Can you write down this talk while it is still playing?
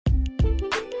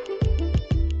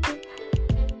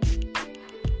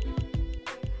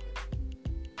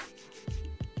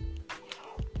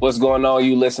What's going on?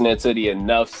 You listening to the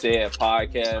Enough Said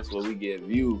podcast, where we give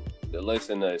you, the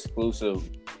listener, exclusive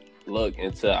look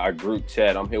into our group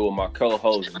chat. I'm here with my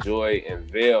co-hosts Joy and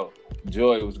Vale.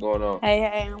 Joy, what's going on? Hey,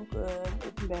 I'm good.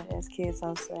 Badass kids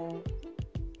outside.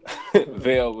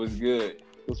 Vale, what's good?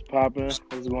 What's popping?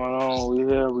 What's going on? We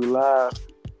here. We live.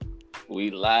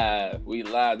 We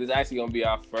live. This is actually gonna be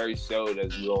our first show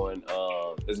that's going.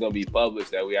 It's gonna be published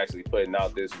that we actually putting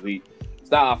out this week. It's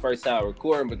not our first time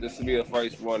recording, but this will be the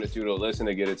first one that you'll listen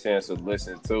to get a chance to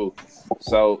listen to.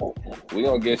 So we're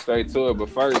gonna get straight to it. But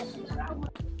first,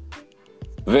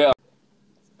 Vale,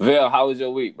 how was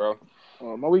your week, bro?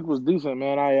 My week was decent,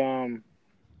 man. I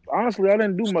honestly I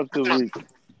didn't do much this week.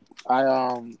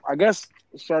 I guess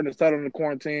starting to start on the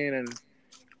quarantine and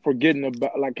forgetting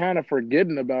about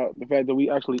the fact that we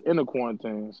actually in a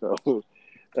quarantine. So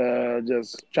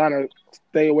just trying to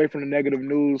stay away from the negative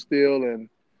news still and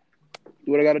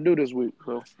do what I got to do this week.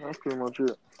 So that's pretty much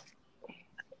it.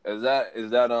 Is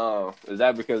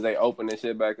that because they opened this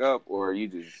shit back up, or you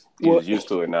just used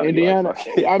to it now? Indiana,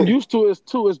 I'm used to it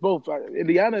too. It's both.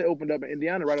 Indiana opened up, and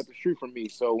Indiana right up the street from me.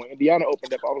 So when Indiana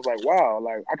opened up, I was like, wow,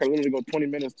 like I could literally go 20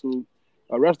 minutes to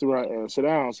a restaurant and sit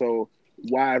down. So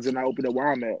why is it not open up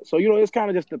where I'm at? So it's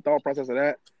kind of just the thought process of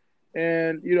that,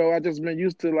 and I just been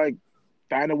used to like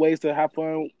finding ways to have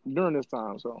fun during this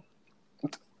time. So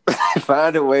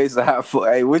finding ways to have fun.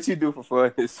 Hey, what you do for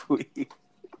fun this week?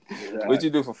 What you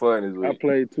do for fun this week? I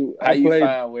played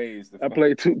find ways to fun? I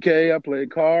played 2K. I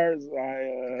played cards.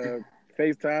 I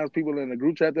FaceTime people in the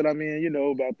group chat that I'm in.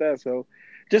 About that. So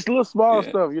just little small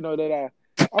stuff. That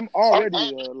I'm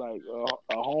already like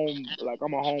a home. Like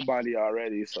I'm a homebody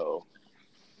already. So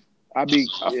I feel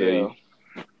you.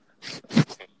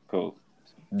 Cool.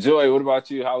 Joy, what about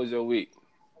you? How was your week?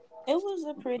 It was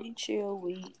a pretty chill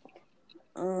week.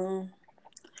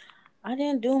 I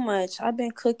didn't do much. I've been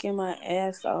cooking my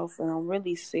ass off, and I'm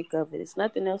really sick of it. It's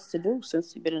nothing else to do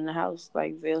since we've been in the house.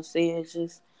 Like Ville said,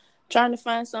 just trying to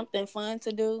find something fun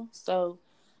to do. So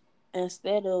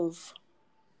instead of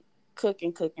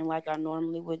cooking like I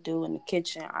normally would do in the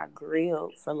kitchen, I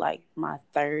grilled for like my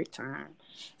third time,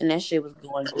 and that shit was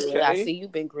going good. Okay. I see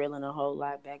you've been grilling a whole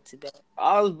lot back to back.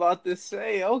 I was about to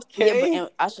say, okay. Yeah,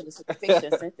 but I should have fixed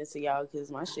and sent it to y'all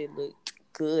because my shit looked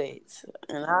good,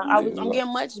 and I'm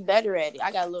getting much better at it.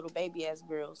 I got a little baby ass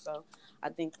grill, so I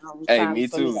think time me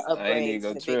for too. me to upgrade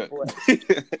to the big boy.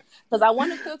 Because I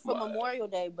want to cook for Memorial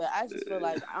Day, but I just feel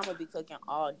like I'm gonna be cooking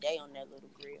all day on that little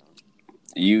grill.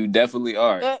 You definitely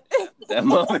are. That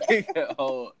motherfucker.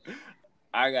 Oh,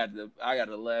 I got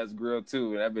the last grill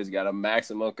too, and that bitch got a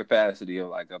maximum capacity of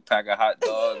like a pack of hot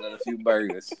dogs and a few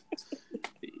burgers.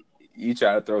 You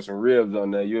try to throw some ribs on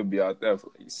there, you'll be out there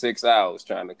for like 6 hours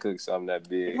trying to cook something that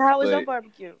big. How was your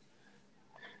barbecue?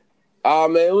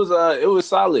 Man, it was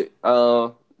solid.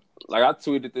 Like I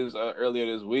tweeted this earlier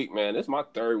this week, man. This is my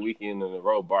third weekend in a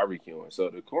row barbecuing, so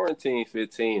the quarantine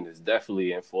 15 is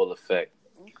definitely in full effect.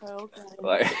 Okay.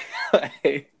 Like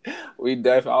I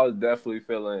was definitely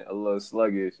feeling a little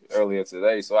sluggish earlier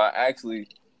today, so I actually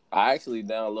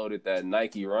downloaded that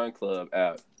Nike Run Club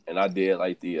app, and I did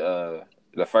like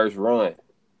the first run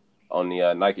on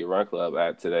the Nike Run Club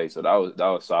app today. So that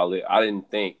was solid. I didn't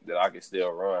think that I could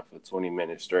still run for 20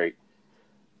 minutes straight,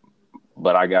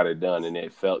 but I got it done, and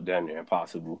it felt damn near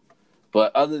impossible.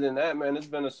 But other than that, man, it's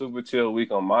been a super chill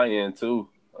week on my end too.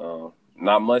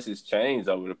 Not much has changed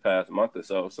over the past month or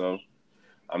so. So,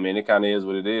 I mean, it kind of is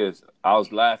what it is. I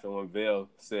was laughing when Ville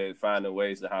said finding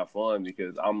ways to have fun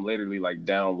because I'm literally like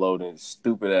downloading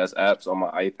stupid ass apps on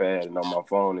my iPad and on my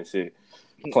phone and shit.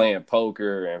 Playing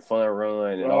poker and fun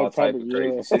run and all type of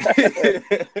crazy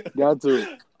shit. Got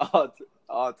to.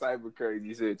 all type of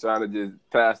crazy shit, trying to just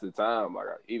pass the time. Like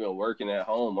even working at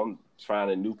home, I'm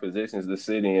trying new positions to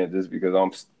sit in just because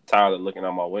I'm tired of looking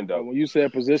out my window. When you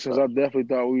said positions, I definitely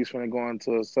thought we was going to go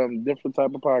into some different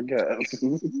type of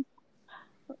podcast.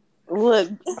 Look,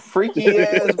 freaky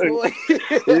ass boy.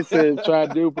 He said try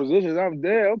to do positions. I'm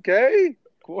dead. Okay.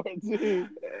 Quarantine.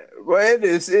 Well, it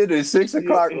is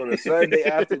 6:00 on a Sunday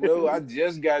afternoon. I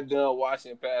just got done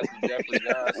watching Pastor Jeffrey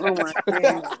Johnson. Oh my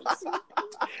goodness.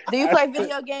 Do you play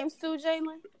video games too,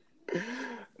 Jalen?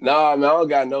 No, man, I don't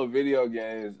got no video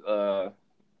games.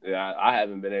 Yeah, I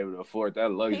haven't been able to afford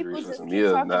that luxury for some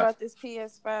years now. People just keep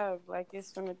talking about this PS5 like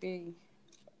it's gonna be.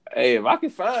 Hey, if I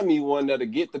can find me one that'll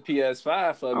get the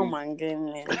PS5 for me. Oh my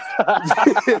goodness.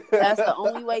 That's the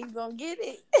only way you're gonna get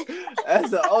it. That's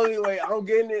the only way I'm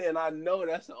getting it, and I know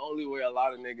that's the only way a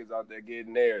lot of niggas out there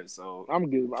getting theirs. So I'm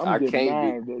getting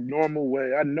mine the normal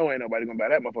way. I know ain't nobody gonna buy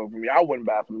that motherfucker for me. I wouldn't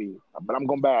buy it for me, but I'm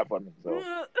gonna buy it for me. So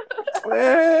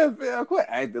Man, Bill, quit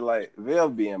acting like Bill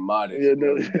being modest. Yeah,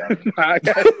 Bro.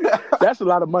 that's a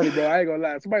lot of money, bro. I ain't gonna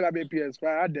lie. Somebody got me a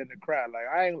PS5, I didn't cry. Like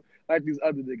I ain't like these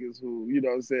other niggas who, you know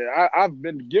what I'm saying. I've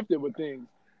been gifted with things,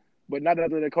 but not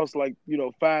that they cost like,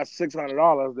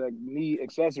 $500-$600 that need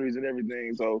accessories and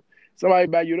everything. So somebody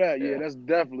buy you that, yeah, Yeah. that's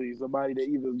definitely somebody that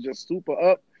either just super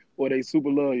up or they super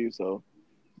love you. So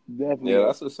Yeah, definitely,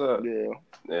 that's what's up. yeah.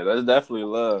 Yeah, that's definitely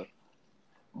love.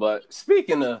 But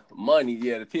speaking of money,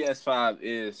 yeah, the PS5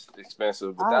 is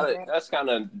expensive, but I bet. that's kind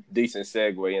of decent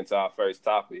segue into our first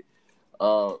topic.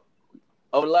 Um,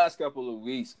 Over the last couple of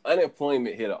weeks,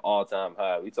 unemployment hit an all-time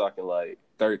high. We talking like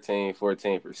 13,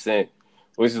 14%,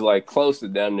 which is like close to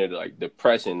damn near like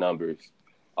depression numbers,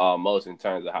 almost in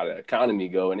terms of how the economy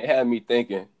go. And it had me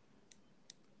thinking,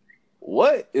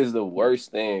 what is the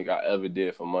worst thing I ever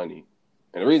did for money?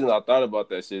 And the reason I thought about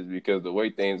that shit is because the way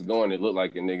things going, it looked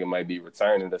like a nigga might be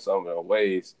returning to some of the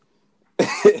ways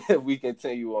if we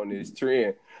continue on this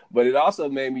trend. But it also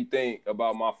made me think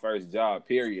about my first job,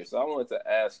 period. So I wanted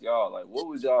to ask y'all, like, what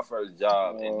was y'all first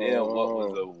job? And then what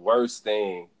was the worst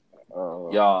thing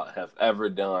y'all have ever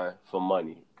done for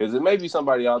money? Because there may be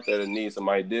somebody out there that needs some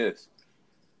ideas.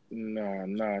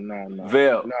 No.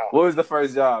 Vel, what was the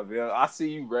first job, Vel? I see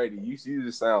you ready. You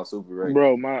just sound super ready.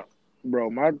 My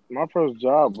first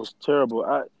job was terrible.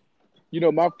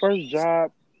 My first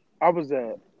job, I was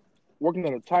working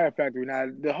at a tire factory. Now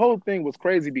the whole thing was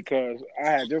crazy because I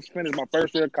had just finished my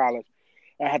first year of college.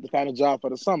 I had to find a job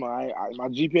for the summer. My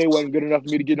GPA wasn't good enough for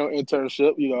me to get no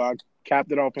internship. I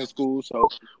capped it off in school. So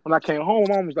when I came home,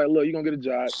 my mom was like, "Look, you're gonna get a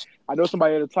job. I know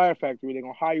somebody at a tire factory. They're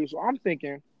gonna hire you." So I'm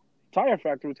thinking, tire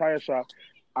factory, tire shop.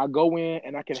 I go in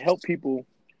and I can help people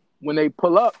when they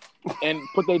pull up and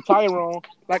put their tire on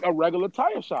like a regular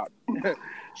tire shop.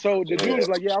 So the dude is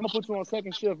like, "Yeah, I'm gonna put you on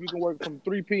second shift. You can work from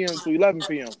 3 p.m. to 11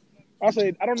 p.m." I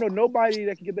said, "I don't know nobody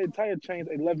that can get their tire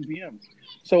changed at 11 p.m."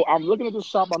 So I'm looking at the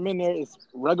shop. I'm in there. It's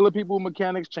regular people,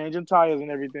 mechanics changing tires and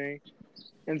everything.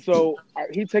 And so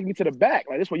he take me to the back.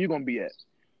 Like, this is where you're gonna be at.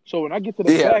 So when I get to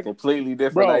the He had a back, completely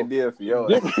different bro, idea for your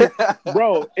different,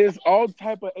 bro. It's all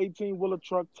type of 18-wheeler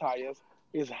truck tires.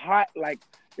 It's hot, like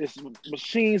it's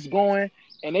machines going,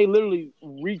 and they literally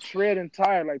retreading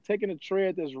tire, like taking the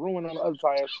tread that's ruined on the other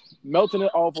tires, melting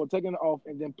it off or taking it off,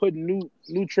 and then putting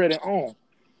new treading on.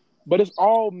 But it's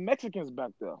all Mexicans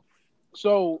back there.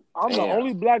 So I'm the Damn.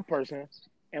 only black person,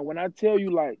 and when I tell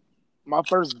you, like, my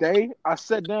first day, I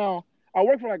sat down. I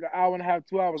worked for like an hour and a half,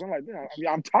 2 hours. I'm like,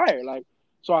 I'm tired. Like,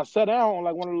 so I sat down on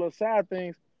like one of the little side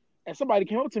things, and somebody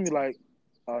came up to me like,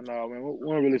 "Oh no, man, we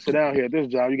don't really sit down here at this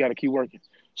job. You got to keep working."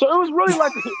 So it was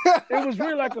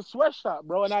really like a sweatshop,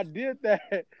 bro. And I did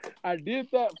that. I did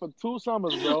that for 2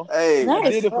 summers, bro. Hey, I Not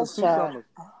a did it for two sweatshop. summers,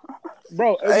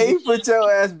 bro. It was hey, put your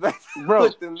ass back bro,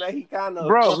 with the Mexicano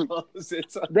bro, clothes.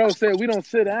 bro. Said we don't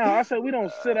sit down. I said we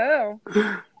don't sit down.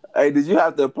 Hey, did you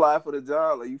have to apply for the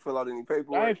job? Like, you fill out any I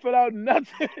paperwork? ain't fill out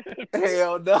nothing,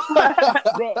 Hell no.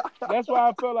 bro. That's why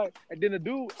I felt like. And then the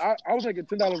dude, I was making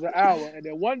 $10 an hour, and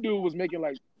then one dude was making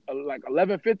like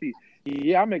 11.50.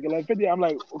 Yeah, I make 11.50. I'm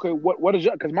like, okay, what is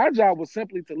your? Because my job was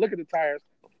simply to look at the tires,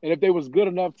 and if they was good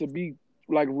enough to be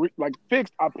like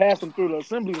fixed, I passed them through the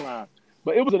assembly line.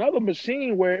 But it was another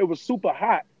machine where it was super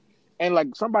hot, and like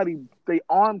they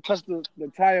arm touched the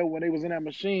tire when they was in that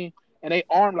machine, and they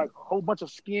arm like a whole bunch of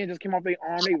skin just came off their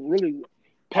arm. They really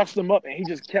patched them up, and he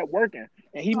just kept working,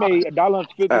 and he made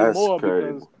 $1.50 That's more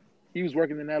crazy. because he was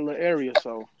working in that little area.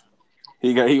 So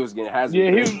He was getting hazard yeah,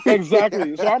 he pay. was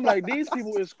exactly. So I'm like, these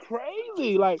people is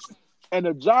crazy. Like, and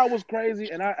the job was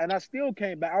crazy, and I still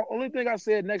came back. Only thing I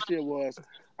said next year was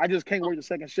I just can't work the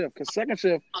second shift because second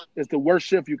shift is the worst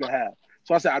shift you can have.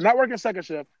 So I said I'm not working second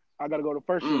shift. I got to go to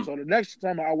first shift. So the next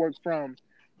summer I worked from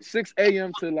 6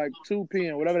 a.m. to like 2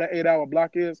 p.m. whatever that 8-hour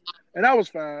block is, and that was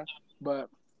fine. But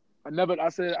I'm never doing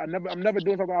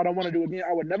something I don't want to do again.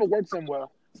 I would never work somewhere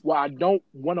where I don't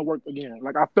want to work again.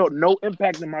 Like I felt no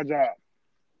impact in my job.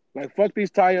 Like, fuck these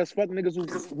tires. Fuck niggas who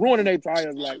ruining their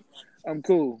tires. Like, I'm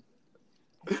cool.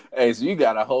 Hey, so you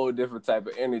got a whole different type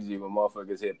of energy when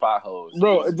motherfuckers hit potholes. You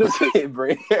Bro, it just just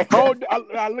bring.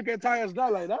 I look at tires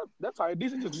now like that tire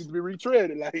decent just needs to be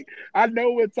retreaded. Like I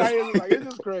know what tires like it's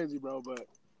just crazy, bro. But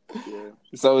yeah.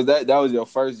 So is that was your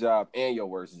first job and your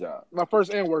worst job? My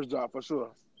first and worst job for sure.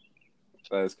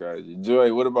 That's crazy.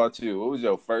 Joy, what about you? What was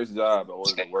your first job and what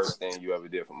was the worst thing you ever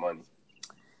did for money?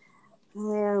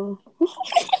 Man,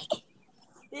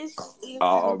 it's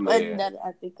Oh so funny man. that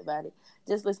I think about it.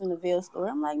 Just listening to Ville's story,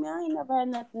 I'm like, man, I ain't never had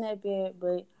nothing that bad,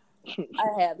 but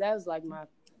I have. That was like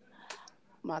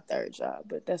my third job,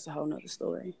 but that's a whole nother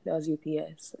story. That was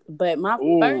UPS. But my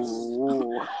first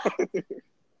Ooh.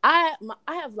 I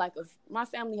have like my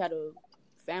family had a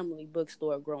family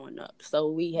bookstore growing up,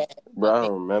 so we had Bro, I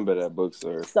don't remember that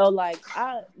bookstore. so like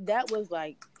that was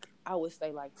like I would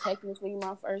say like technically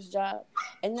my first job,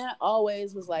 and that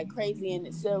always was like crazy in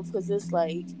itself because it's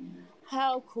like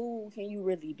how cool can you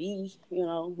really be,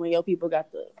 when your people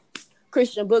got the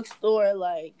Christian bookstore,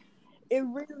 like it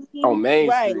really On Main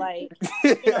right, Street. like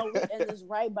and it's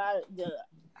right by the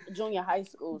junior high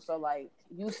school, so like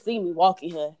you see me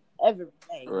walking here every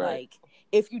day, Right. like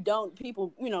if you don't,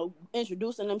 people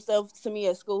introducing themselves to me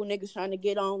at school, niggas trying to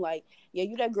get on, like yeah,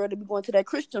 you that girl to be going to that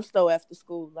Christian store after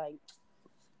school, like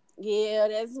yeah,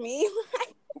 that's me.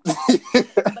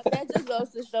 But that just goes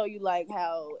to show you like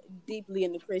how deeply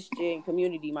in the Christian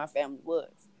community my family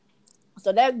was.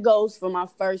 So that goes for my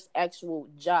first actual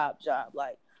job,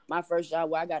 like my first job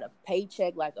where I got a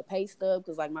paycheck, like a pay stub,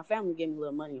 because like my family gave me a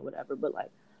little money or whatever. But like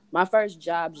my first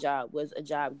job was a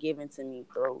job given to me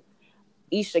through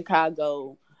East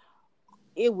Chicago.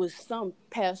 It was some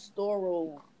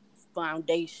pastoral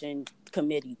foundation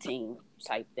committee team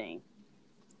type thing.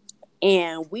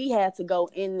 And we had to go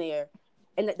in there,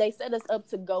 and they set us up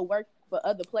to go work for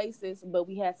other places, but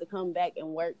we had to come back and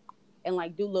work and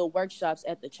like do little workshops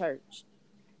at the church.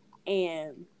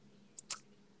 And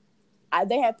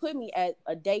they had put me at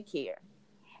a daycare,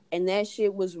 and that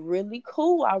shit was really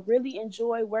cool. I really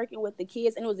enjoyed working with the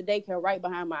kids, and it was a daycare right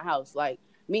behind my house. Like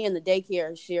me and the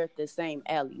daycare shared the same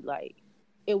alley. Like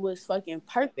it was fucking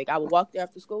perfect. I would walk there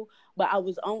after school, but I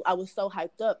was so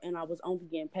hyped up, and I was only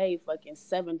getting paid fucking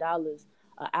 $7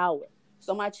 an hour.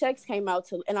 So my checks came out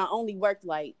and I only worked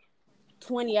like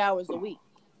 20 hours a week,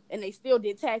 and they still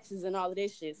did taxes and all of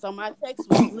this shit. So my checks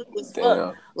was little as fuck.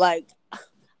 Damn. Like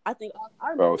I think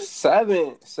I Bro, remember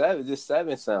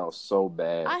seven sounds so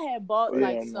bad. I had bought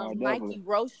like some definitely. Nike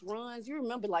Roche runs. You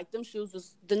remember like them shoes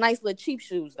was the nice little cheap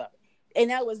shoes though. And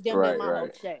that was damn near my whole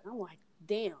check. I'm like,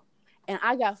 damn. And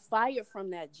I got fired from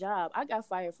that job. I got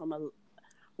fired from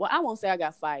I won't say I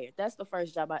got fired. That's the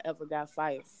first job I ever got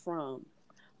fired from.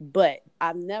 But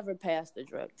I've never passed the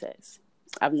drug test.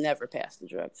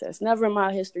 Never in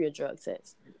my history of drug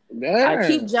tests. Damn. I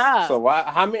keep jobs. So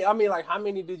how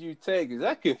many did you take? Because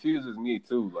that confuses me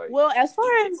too. Like, well, as far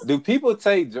as why do people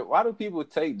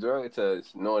take drug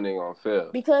tests knowing they're gonna fail?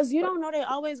 Because you don't know they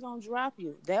always gonna drop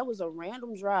you. That was a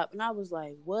random drop, and I was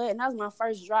like, "What?" And that was my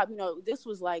first drop. This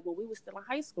was like when we were still in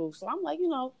high school. So I'm like,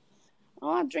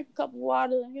 I drink a cup of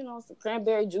water, some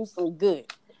cranberry juice, I'm good.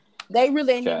 They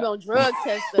really ain't even gonna drug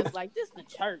test us. Like this, the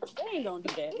church. They ain't gonna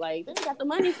do that. Like they ain't got the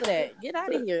money for that. Get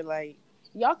out of here. Like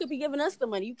y'all could be giving us the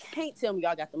money. You can't tell me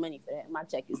y'all got the money for that. My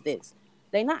check is this.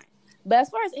 They not. But as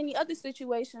far as any other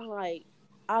situation, like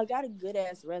I got a good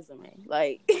ass resume.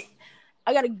 Like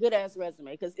I got a good ass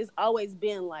resume because it's always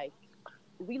been like,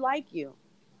 we like you,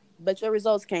 but your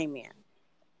results came in.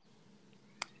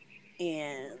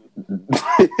 And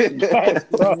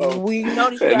we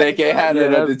noticed and they can't have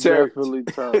that at the church.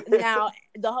 Now,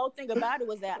 the whole thing about it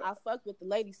was that I fucked with the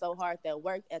lady so hard that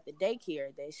worked at the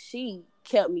daycare that she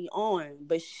kept me on,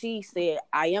 but she said,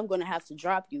 I am going to have to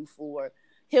drop you for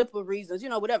HIPAA reasons,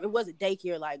 whatever. It wasn't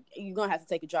daycare, like, you're going to have to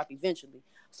take a drop eventually.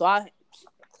 So I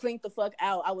cleaned the fuck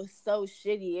out. I was so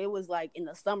shitty. It was like in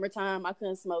the summertime, I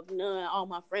couldn't smoke none. All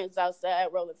my friends outside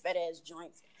rolling fat ass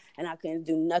joints. And I couldn't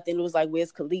do nothing. It was like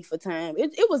Wiz Khalifa time.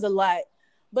 It was a lot.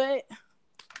 But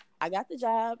I got the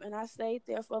job and I stayed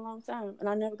there for a long time. And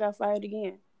I never got fired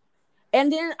again.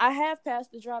 And then I have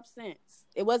passed the drop since.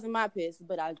 It wasn't my piss,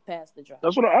 but I passed the drop.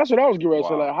 That's what I was getting ready to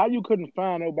say. Like, how you couldn't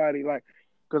find nobody? Like,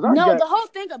 the whole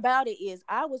thing about it is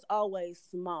I was always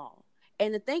small.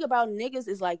 And the thing about niggas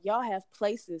is like y'all have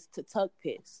places to tuck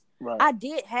piss. Right. I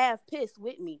did have piss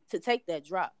with me to take that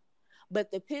drop. But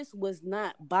the piss was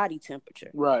not body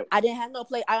temperature. Right. I didn't have no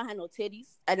place. I don't have no titties,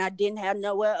 and I didn't have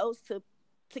nowhere else to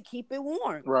keep it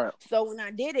warm. Right. So when I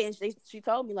did it, and she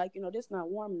told me like, this not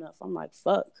warm enough. I'm like,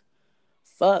 fuck.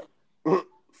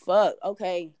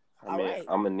 Okay. Right.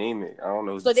 I'm anemic. I don't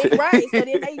know. So then, right. So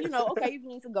then they, okay, you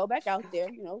need to go back out there.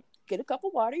 Get a cup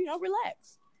of water.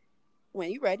 Relax. When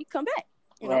you ready, come back.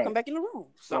 Come back in the room.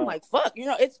 So I'm like, fuck.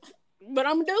 It's. But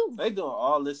I'm a dude. They doing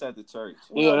all this at the church.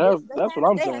 Yeah, that's what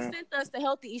I'm saying. They had sent us to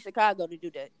Healthy East Chicago to do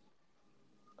that.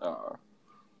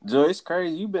 Joy, it's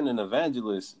crazy. You've been an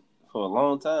evangelist for a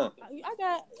long time. I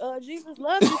got Jesus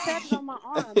love you tapping on my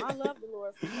arm. I love the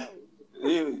Lord for that.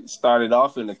 You started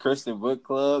off in the Christian book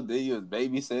club. Then you was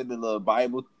babysitting the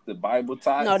Bible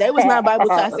tots. No, that was not Bible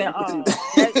tots at all.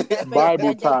 That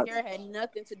Bible tots had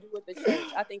nothing to do with the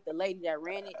church. I think the lady that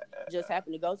ran it just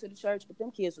happened to go to the church, but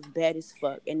them kids was bad as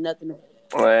fuck and nothing.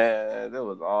 Man, that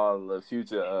was all the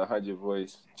future 100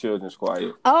 voice children's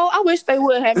choir. Oh, I wish they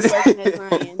would have me working at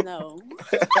Zion. No.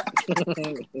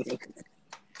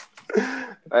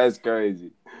 That's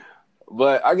crazy.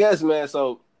 But I guess, man,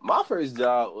 so my first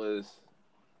job was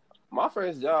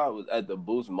at the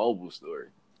Boost Mobile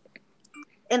store.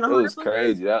 In the It was Hartford?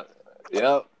 crazy.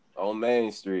 Yep, on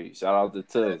Main Street. Shout out to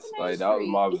Tuss. Main Like Street.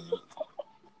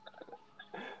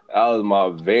 that was my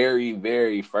very,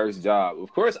 very first job.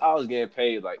 Of course, I was getting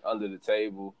paid like under the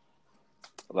table.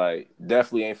 Like,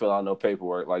 definitely ain't fill out no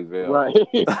paperwork like Val. Right.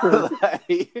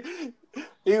 Like,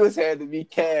 he was handing me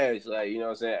cash, like, you know what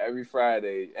I'm saying, every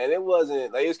Friday. And it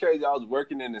wasn't, like, it's crazy. I was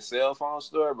working in the cell phone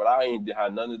store, but I ain't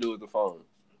had nothing to do with the phone.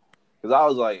 Because I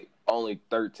was, like, only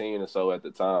 13 or so at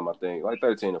the time, I think. Like,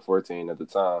 13 or 14 at the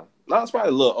time. No, I was probably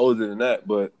a little older than that,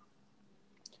 but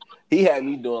he had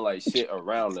me doing like shit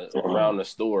around the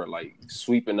store, like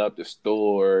sweeping up the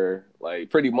store, like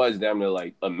pretty much damn near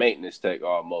like a maintenance tech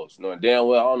almost. Knowing damn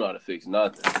well I don't know how to fix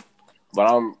nothing.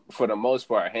 But I'm for the most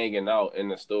part hanging out in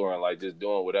the store and like just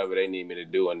doing whatever they need me to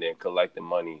do and then collecting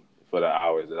money for the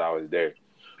hours that I was there.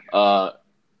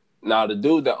 Now the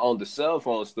dude that owned the cell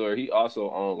phone store, he also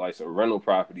owned like some rental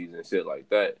properties and shit like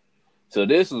that. So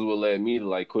this was what led me to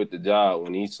like quit the job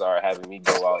when he started having me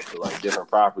go out to like different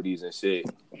properties and shit.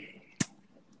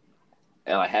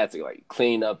 And I had to like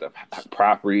clean up the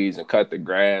properties and cut the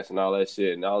grass and all that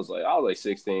shit. And I was like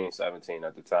 16, 17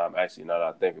 at the time. Actually, now that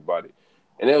I think about it.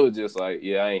 And it was just like,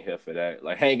 yeah, I ain't here for that.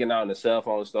 Like hanging out in the cell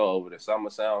phone store over the summer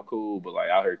sound cool, but like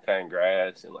out here cutting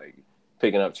grass and like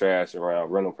picking up trash around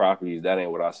rental properties, that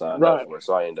ain't what I signed up Right. for.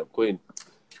 So I ended up quitting.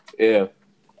 Yeah.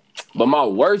 But my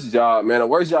worst job, man, the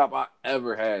worst job I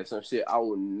ever had, some shit I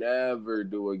will never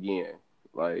do again.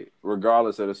 Like,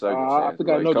 regardless of the I circumstances. think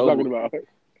I Like know what you're talking COVID. about.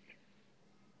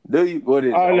 Do you? What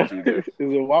is it? Auntie, Is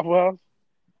it Waffle House?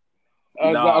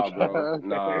 Nah, Okay. bro.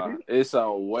 Nah. It's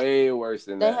something way worse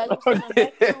than They that. had you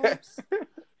selling vacuums.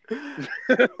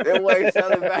 Them way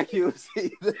selling vacuums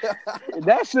either.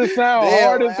 That shit sound Damn,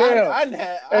 hard like, as hell.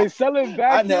 I Hey, selling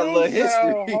had a little vacuums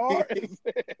history. sound hard as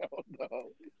hell. No.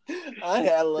 I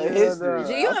had a little Yeah, history. Do no.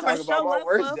 Like, you I'm ever talking about show my up for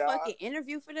worst a job. fucking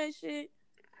interview for that shit?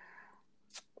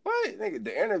 What? Nigga,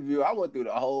 the interview, I went through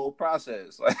the whole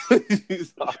process. Like, what you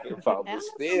talking about? I But know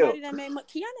still. somebody that made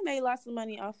Kiana made lots of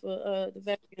money off of the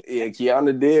vacuum. Yeah,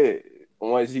 Kiana did. I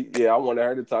wanted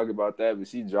her to talk about that, but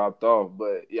she dropped off.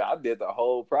 But yeah, I did the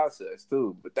whole process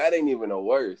too. But that ain't even the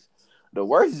worst. The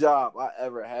worst job I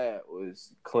ever had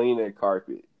was cleaning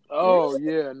carpet. Oh,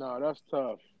 yeah, no, that's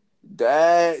tough.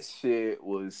 That shit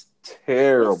was What's so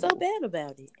terrible. bad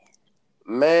about it?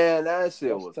 Man, that shit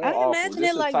That's was I tough. can awful. imagine Just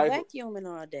it the like type of vacuuming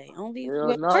all day. Only Hell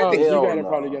with no, carpet you hell gotta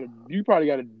cleaning. no. you probably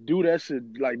gotta do that shit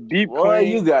like deep One,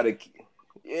 clean.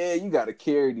 you gotta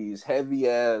carry these heavy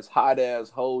ass, hot ass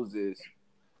hoses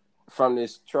from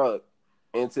this truck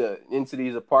into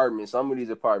these apartments. Some of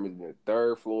these apartments been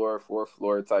third floor, fourth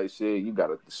floor type shit. You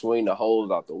gotta swing the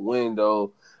hose out the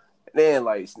window. And then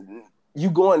like you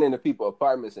going into people's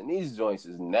apartments and these joints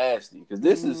is nasty because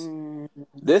this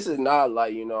is not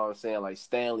like, you know what I'm saying, like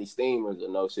Stanley Steamers or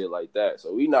no shit like that.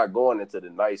 So we not going into the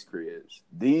nice cribs.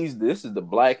 This is the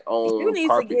black You owned need to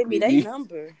carpet give me crib. their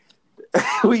number.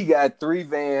 We got 3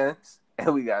 vans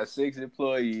and we got 6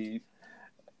 employees.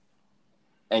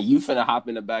 And you finna hop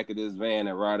in the back of this van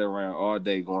and ride around all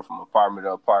day going from apartment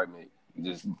to apartment,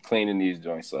 just cleaning these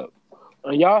joints up.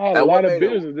 And y'all had a And what lot of made it,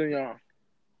 business, didn't y'all?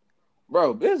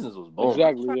 bro, business was booming.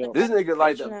 Exactly, yeah. This nigga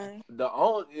like Patronized. the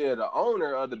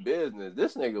owner of the business.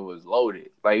 This nigga was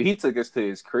loaded. Like he took us to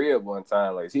his crib one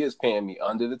time. Like he was paying me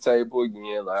under the table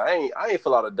again. Like I ain't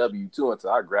fill out a W-2 until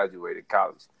I graduated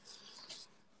college.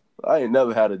 I ain't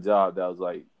never had a job that was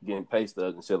like getting pay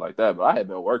stubs and shit like that. But I had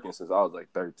been working since I was like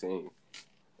 13.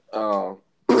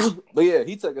 But yeah,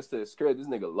 he took us to his crib. This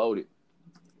nigga loaded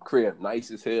crib,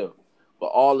 nice as hell. But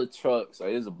all the trucks,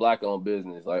 like it's a black owned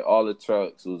business. Like all the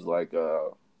trucks was like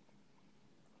you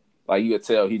could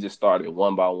tell he just started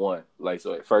one by one. Like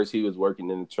so at first he was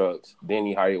working in the trucks, then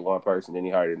he hired one person, then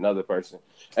he hired another person.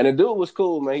 And the dude was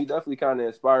cool, man. He definitely kind of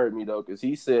inspired me though, because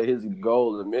he said his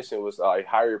goal and mission was to like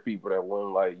hire people that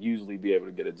wouldn't like usually be able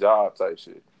to get a job type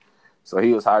shit. So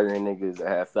he was hiring niggas that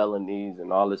had felonies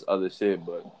and all this other shit,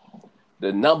 but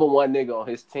the number one nigga on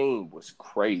his team was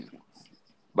crazy.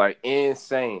 Like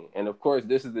insane. And of course,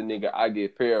 this is the nigga I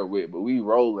get paired with, but we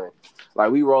rolling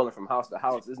from house to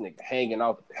house. This nigga hanging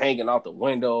out the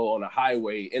window on the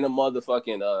highway in a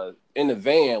motherfucking in the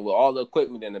van with all the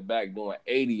equipment in the back doing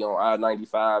 80 on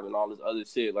I-95 and all this other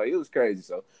shit. Like it was crazy.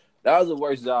 So that was the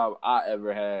worst job I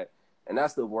ever had. And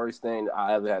that's the worst thing that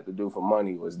I ever had to do for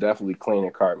money was definitely cleaning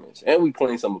apartments. And we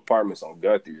cleaned some apartments on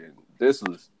Guthrie. And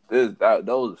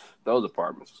those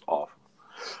apartments was awful.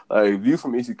 Like if you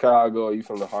from East Chicago, or you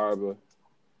from the Harbor,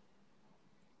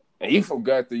 and you from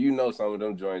Guthrie, you know some of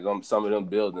them joints, some of them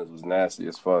buildings was nasty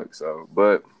as fuck. So,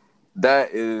 but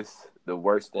that is the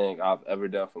worst thing I've ever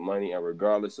done for money, and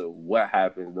regardless of what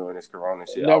happens during this Corona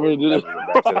shit, I Never would did it. never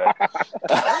go back to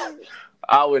that.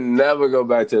 I would never go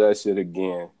back to that shit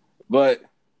again. But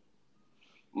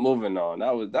moving on,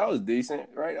 that was decent,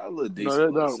 right? That was a little decent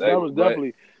little That was segment, but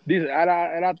definitely decent.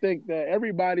 And I think that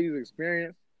everybody's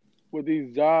experience with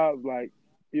these jobs, like,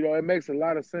 it makes a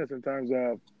lot of sense in terms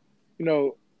of, you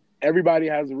know, everybody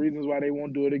has the reasons why they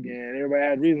won't do it again. Everybody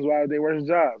has reasons why they work a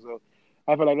job. So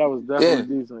I feel like that was yeah.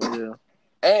 definitely decent. Yeah.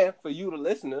 And for you, the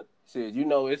listener, shit,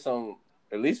 it's some.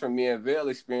 At least from me and Vail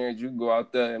experience, you go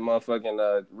out there and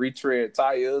motherfucking retread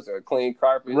tires or clean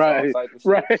carpets, all Right. type of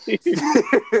Right.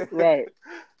 shit. Right.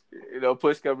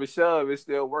 Push come to shove, it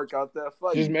still work out there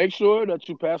for Just you. make sure that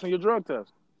you passing your drug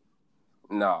test.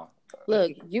 No.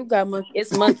 Look, you got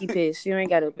it's monkey piss. You ain't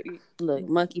gotta look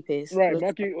monkey piss. Right,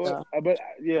 Let's monkey. But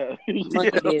yeah,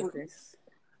 monkey business.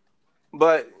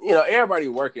 But everybody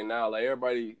working now. Like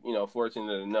everybody,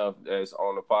 fortunate enough that's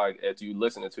on the pod that you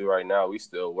listening to right now. We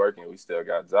still working. We still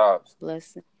got jobs.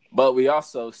 Blessing. But we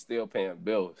also still paying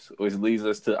bills, which leads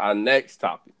us to our next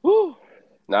topic. Woo.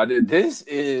 Now, this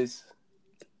is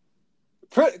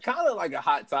kind of like a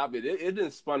hot topic. It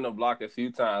done spun the block a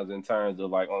few times in terms of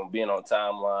like on being on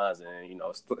timelines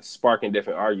and sparking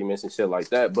different arguments and shit like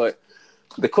that. But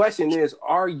the question is,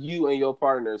 are you and your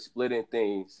partner splitting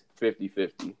things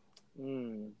 50-50?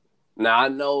 Now I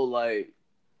know like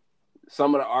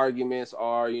some of the arguments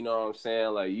are, you know what I'm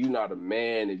saying, like you not a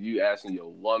man if you asking your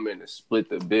woman to split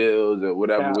the bills or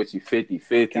whatever with you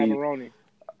 50-50. Cameroni.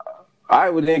 All right,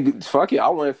 well then, fuck it. I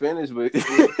want to finish, but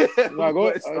no,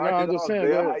 go. No, I'm just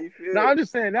saying. How you feel? No, I'm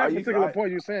just saying that particular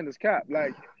point you're saying is cap.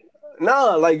 Like,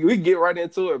 no, like we get right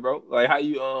into it, bro. Like how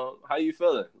you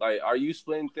feeling? Like, are you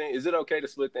splitting things? Is it okay to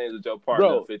split things with your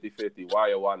partner 50-50?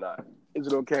 Why or why not? Is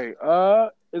it okay?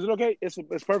 Is it okay? It's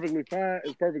perfectly fine.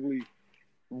 It's perfectly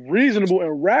reasonable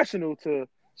and rational to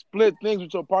split things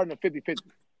with your partner 50-50.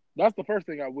 That's the first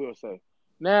thing I will say.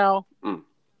 Now,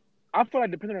 I feel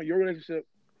like depending on your relationship.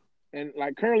 And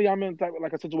like currently, I'm in type of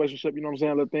like a situationship. You know what I'm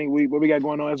saying? The thing what we got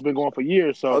going on, it's been going for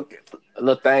years. So, okay.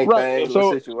 Little thing,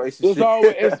 so situation. It's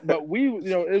always. But we've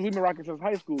been rocking since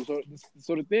high school. So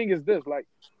the thing is this: like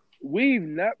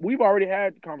we've already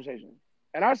had conversations.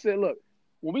 And I said, look,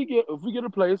 if we get a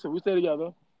place and we stay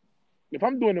together, if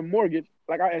I'm doing the mortgage,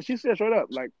 and she said straight up,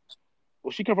 like,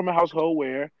 well, she come from a household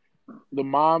where the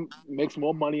mom makes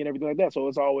more money and everything like that. So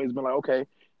it's always been like, okay,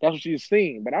 that's what she's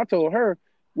seen. But I told her,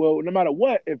 well, no matter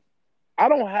what, if I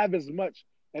don't have as much,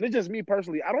 and it's just me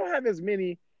personally, I don't have as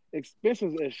many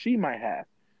expenses as she might have.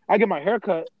 I get my hair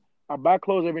cut, I buy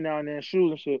clothes every now and then, shoes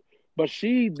and shit, but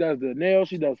she does the nails,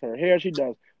 she does her hair, she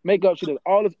does makeup, she does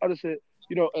all this other shit,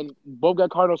 and both got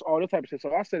car notes, all this type of shit.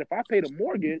 So I said, if I pay the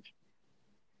mortgage,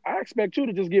 I expect you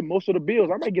to just get most of the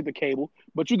bills. I might get the cable,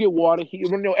 but you get water, heat,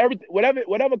 everything,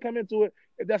 whatever come into it.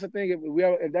 If that's the thing,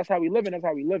 if that's how we live, that's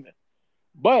how we live.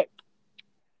 But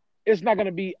it's not going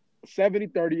to be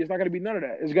 70-30. It's not going to be none of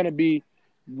that. It's going to be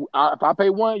if I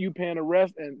pay one, you paying the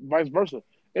rest, and vice versa.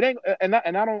 It ain't, and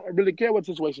I don't really care what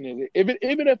the situation is.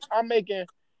 Even if I'm making,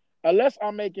 unless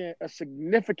I'm making a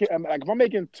significant, like if I'm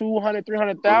making 200,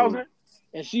 300,000,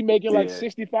 and she making like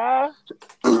 65,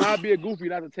 I'd be a goofy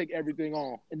not to take everything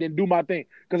on and then do my thing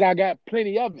because I got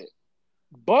plenty of it.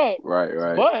 But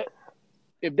But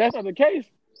if that's not the case,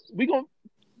 we gonna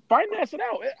finance it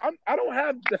out. I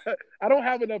don't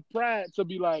have enough pride to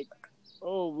be like,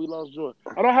 oh, we lost George.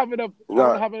 I don't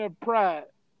have enough pride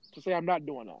to say I'm not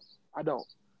doing that. I don't.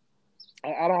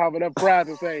 I don't have enough pride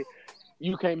to say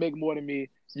you can't make more than me.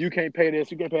 You can't pay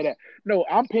this. You can't pay that. No,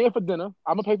 I'm paying for dinner.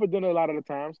 I'm gonna pay for dinner a lot of the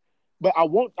times, but I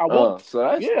won't.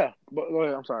 Yeah. But go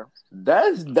ahead. I'm sorry.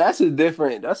 That's a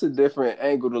different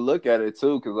angle to look at it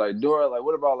too. Because like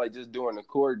what about like just during the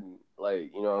courting,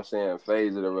 like you know what I'm saying,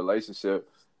 phase of the relationship.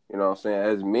 You know what I'm saying?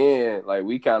 As men, like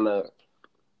we kind of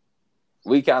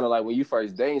like when you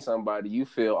first dating somebody, you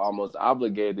feel almost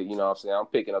obligated. You know what I'm saying? I'm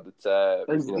picking up the tab.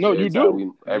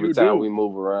 Every time we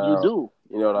move around. You do.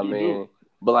 You know what I mean?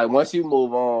 But like once you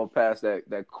move on past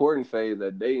that courting phase,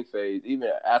 that dating phase, even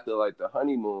after like the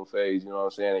honeymoon phase, you know what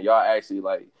I'm saying? And y'all actually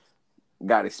like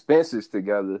got expenses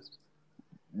together.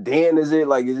 Then is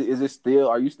it still?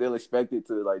 Are you still expected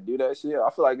to like do that shit? I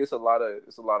feel like it's a lot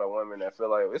of women that feel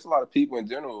like it's a lot of people in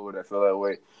general that feel that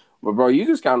way. But bro, you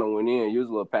just kind of went in. You was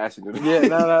a little passionate. Yeah,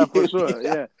 no, for sure.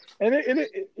 Yeah, and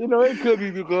it could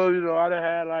be because I done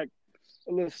had like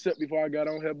a little sip before I got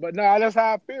on here. But nah, that's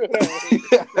how I feel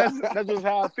though. That's just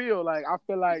how I feel. Like I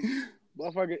feel like,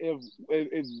 motherfucker,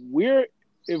 if we're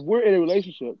in a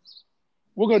relationship,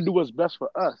 we're gonna do what's best for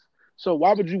us. So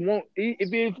why would you want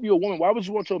if you're a woman, why would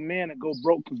you want your man to go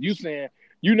broke? Because you saying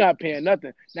you not paying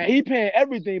nothing. Now he paying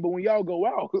everything, but when y'all go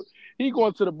out, he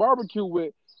going to the barbecue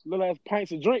with little ass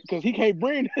pints of drink because he can't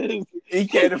bring his He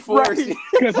can't afford right it.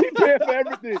 because he paying for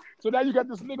everything. So now you got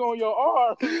this nigga on your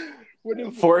arm with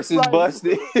this Force is right,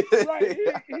 busted. right.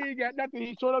 He ain't got nothing.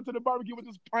 He showed up to the barbecue with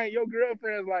this pint. Your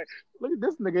girlfriend's like, look at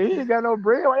this nigga. He ain't got no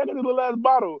bread. Why you got this little ass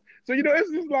bottle? So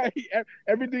it's just like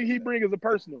everything he bring is a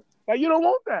personal. Like you don't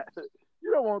want that.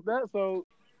 You don't want that. So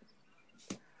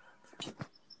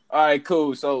All right,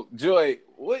 cool. So, Joy,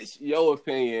 what's your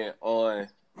opinion on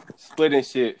splitting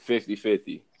shit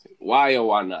 50-50? Why or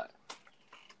why not?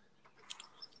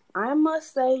 I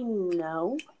must say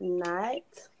no, not.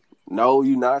 No,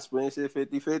 you not splitting shit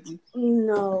 50-50?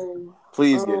 No.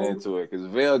 Please get into it, because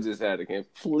Vale just had a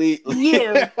completely...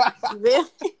 Yeah.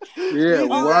 yeah,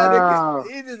 wow.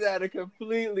 He just had a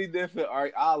completely different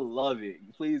art. I love it.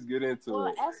 Please get into Well,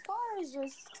 it. as far as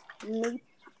just me,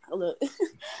 look,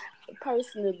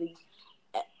 personally,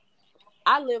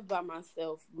 I live by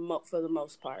myself for the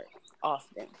most part,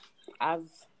 often. I've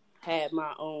had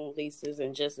my own leases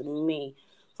and just me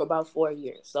for about 4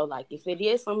 years. So, like, if it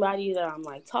is somebody that I'm,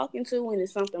 like, talking to and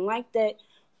it's something like that,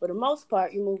 for the most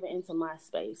part, you're moving into my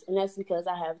space. And that's because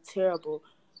I have terrible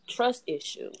trust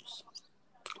issues.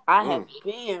 I have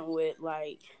been with,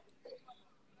 like,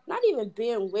 not even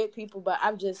been with people, but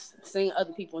I've just seen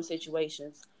other people in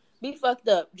situations be fucked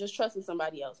up just trusting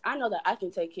somebody else. I know that I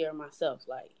can take care of myself.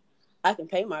 Like, I can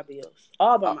pay my bills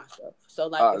all by myself. So,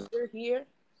 like, if you're here,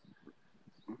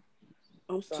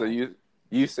 I'm sorry. So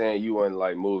you saying you wouldn't,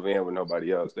 like, move in with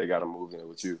nobody else. They got to move in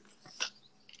with you.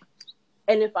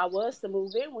 And if I was to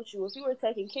move in with you, if you were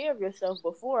taking care of yourself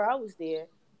before I was there,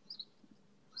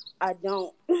 I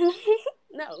don't.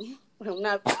 No, I'm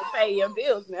not going to pay your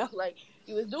bills now. Like,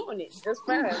 you was doing it just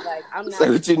fine. Like, I'm not. Say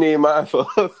what you need mine for.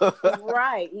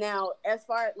 Right. Now, as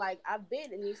far as, like, I've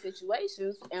been in these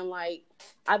situations and, like,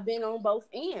 I've been on both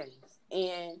ends.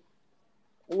 And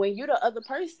when you're the other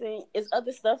person, it's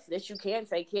other stuff that you can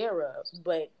take care of,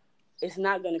 but it's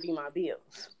not going to be my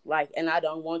bills. Like, and I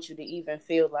don't want you to even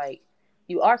feel like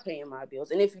you are paying my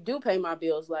bills. And if you do pay my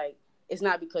bills, like, it's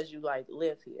not because you, like,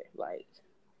 live here. Like,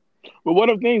 But what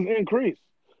if things increase?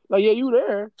 Like, yeah, you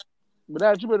there, but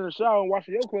now that you been in the shower and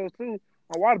washing your clothes too,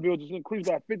 my water bill just increased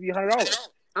by $50, $100. So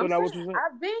I'm now saying what you saying?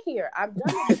 I've been here. I've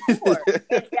done it before.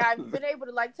 And I've been able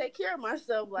to, like, take care of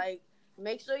myself. Like,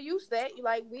 make sure you stay.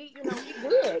 Like, we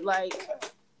good. Like,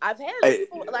 I've had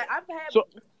people, like, I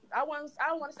don't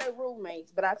want to say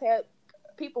roommates, but I've had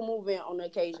people move in on the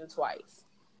occasion twice.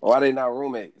 Why they not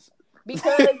roommates?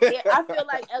 Because I feel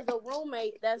like as a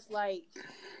roommate, that's like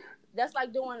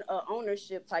doing an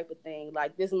ownership type of thing.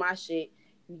 Like, this is my shit.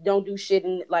 You don't do shit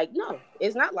in, like, no,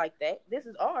 it's not like that. This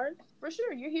is ours for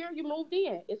sure. You're here. You moved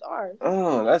in. It's ours.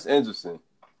 Oh, that's interesting.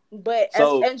 But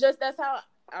that's how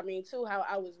how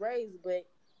I was raised. But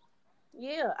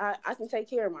yeah, I can take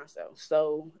care of myself.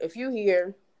 So if you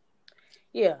here,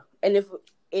 yeah, and if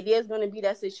it is going to be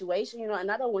that situation,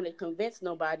 and I don't want to convince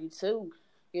nobody to,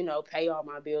 pay all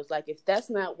my bills. Like, if that's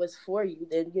not what's for you,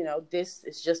 then, this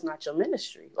is just not your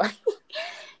ministry. Like,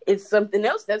 it's something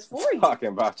else that's for you. Talking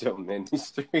about your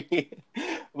ministry.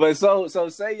 But so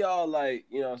say y'all, like,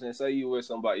 you know what I'm saying, say you with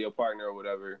somebody, your partner or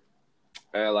whatever,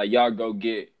 and, like, y'all go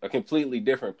get a completely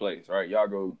different place, right? Y'all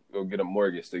go get a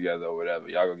mortgage together or whatever.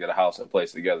 Y'all go get a house and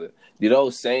place together. Do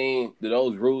those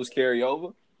rules carry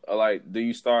over? Or, like, do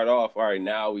you start off, all right,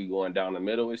 now we going down the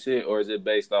middle with shit? Or is it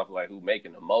based off, like, who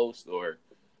making the most? Or,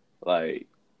 like,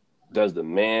 does the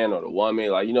man or the woman,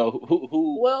 like,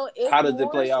 who well, it's how does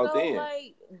it play out then?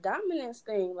 Like, dominance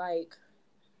thing, like,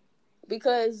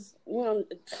 because,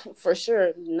 for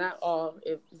sure, not all,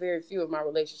 very few of my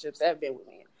relationships have been with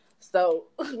men. So,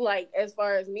 like, as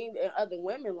far as me and other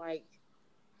women, like,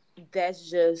 that's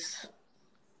just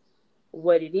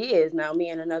what it is. Now, me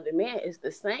and another man is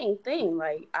the same thing.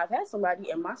 Like, I've had somebody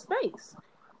in my space,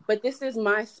 but this is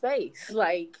my space.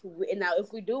 Like, now,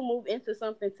 if we do move into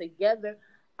something together,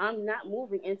 I'm not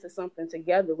moving into something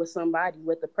together with somebody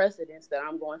with the precedence that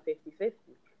I'm going 50-50.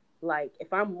 Like,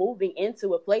 if I'm moving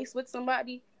into a place with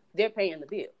somebody, they're paying the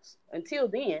bills. Until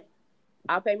then,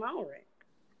 I'll pay my own rent.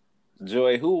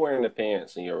 Joy, who wearing the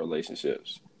pants in your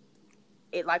relationships?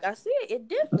 Like I said, it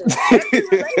differs. Every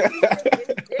relationship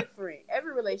is different.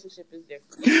 Every relationship is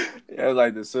different. Yeah,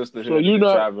 like the sisterhood So of you the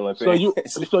know, traveling so you,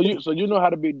 pants. so you know how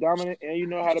to be dominant, and you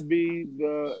know how to be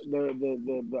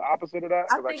the opposite of that.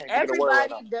 I Because I think can't think of the word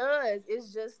right everybody now. does.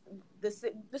 It's just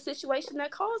the situation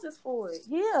that causes for it.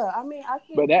 Yeah, I mean, I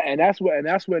can. But that's where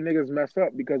niggas mess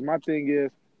up. Because my thing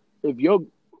is, if you're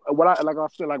what I like I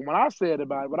said, like when I said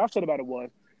about it, what I said about it was,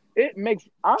 it makes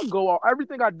I go off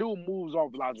everything I do moves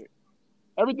off logic.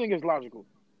 Everything is logical.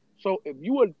 So if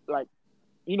you would like,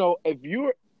 if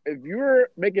you're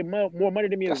making more money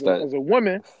than me That's that. as a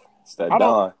woman, It's that I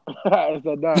don't. Don. It's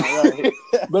a dime, right?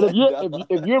 That's But that Don.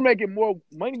 if you're making more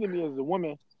money than me as a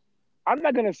woman, I'm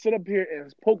not gonna sit up here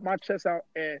and poke my chest out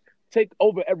and take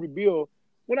over every bill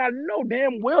when I know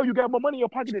damn well you got more money in your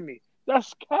pocket than me.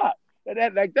 That's cap.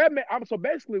 Like that man. So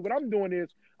basically, what I'm doing is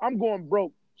I'm going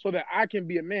broke so that I can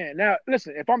be a man. Now,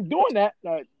 listen, if I'm doing that,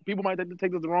 people might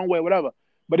take this the wrong way, whatever.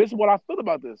 But this is what I feel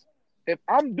about this. If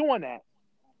I'm doing that,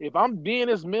 if I'm being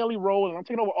this manly role and I'm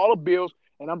taking over all the bills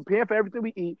and I'm paying for everything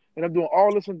we eat and I'm doing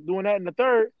all this and doing that and the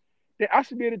third, then I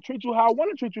should be able to treat you how I want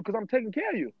to treat you because I'm taking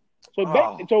care of you. So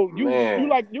Oh man. you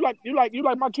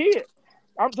like my kid.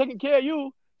 I'm taking care of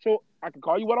you, so I can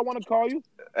call you what I want to call you.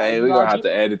 Hey, we're gonna have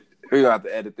to edit. We're gonna have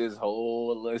to edit this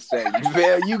whole little segment.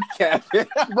 Man, you capping.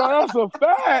 Bro, that's a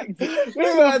fact.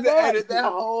 We're gonna have to edit that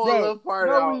whole Bro, little part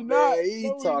no, we out, not. man. He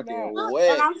No, we talking not. Look, and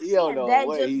wet. I'm He don't saying know that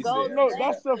what just he goes said. No, back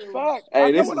that's a to fact. I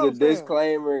Hey, know this what is a I'm saying.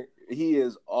 disclaimer. He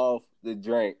is off the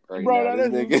drink right Bro, now. This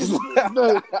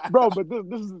nigga's. bro, but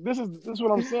this is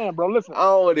what I'm saying, bro. Listen, I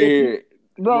don't want to if hear you, it,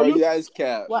 bro, bro. you, You guys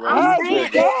cap, well, bro. I'm I You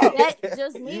ain't saying tripping. cap, that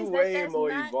just You means that way that's more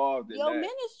not evolved than your that.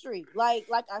 ministry. Like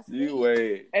I You see,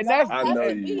 way. and that that's don't I have know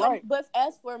to you. be. right. But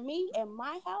as for me and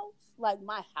my house, like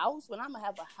my house, when I'm gonna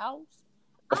have a house,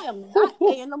 I am not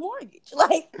paying the mortgage.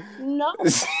 Like no.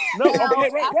 No, Now okay,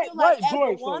 I feel like right, as a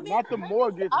Joy. So woman, not the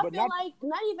mortgage, I but feel not like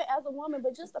not even as a woman,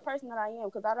 but just the person that I am,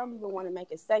 because I don't even want to make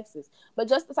it sexist. But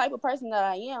just the type of person that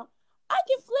I am, I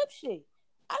can flip shit.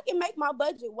 I can make my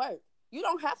budget work. You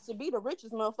don't have to be the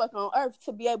richest motherfucker on earth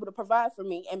to be able to provide for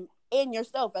me and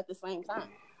yourself at the same time.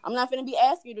 I'm not going to be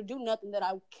asking you to do nothing that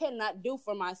I cannot do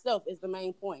for myself. Is the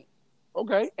main point.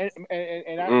 okay,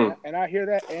 Mm. and I hear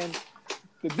that, and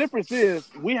the difference is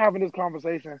we having this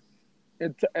conversation,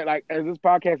 like as this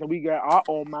podcast, and we got our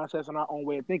own mindsets and our own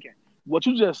way of thinking. What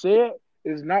you just said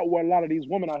is not what a lot of these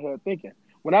women out here are thinking.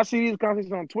 When I see these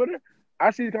conversations on Twitter,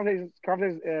 I see these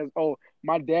conversations as, oh,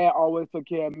 my dad always took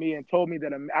care of me and told me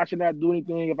that I should not do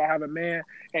anything if I have a man,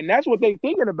 and that's what they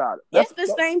thinking about it. It's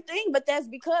the same thing, but that's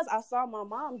because I saw my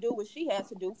mom do what she had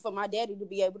to do for my daddy to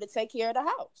be able to take care of the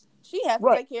house. She has to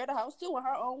right. take care of the house too in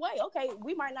her own way. Okay,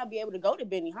 we might not be able to go to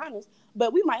Benihana's,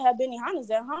 but we might have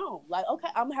Benihana's at home. Like, okay,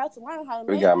 I'm gonna have to learn how to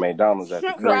We make got McDonald's at the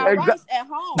shrimp crib. fried rice at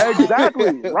home. Like,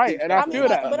 Exactly, right, We and I got I mean, feel like,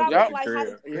 that. but I McDonald's at mean, Yep. the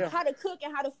like, crib. Yeah. how to cook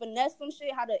and how to finesse some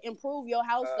shit, how to improve your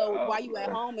house so Oh, while you at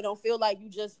man. home, it don't feel like you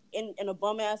just in a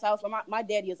bum ass house. My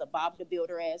daddy is a Bob the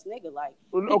Builder ass nigga. Like,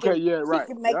 Okay. Yeah. he Right.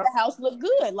 can make Yep. the house look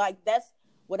good. Like, that's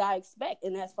what I expect.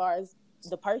 And as far as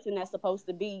the person that's supposed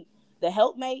to be the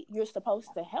helpmate, you're supposed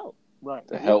to help. Right.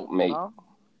 The Yeah. helpmate. No,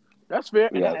 that's fair,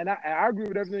 We got. and I agree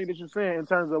with everything that you're saying in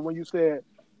terms of when you said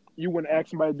you wouldn't ask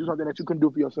somebody to do something that you couldn't do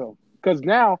for yourself. Because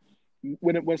now,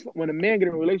 when a man get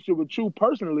in a relationship with you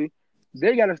personally,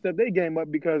 they got to step their game up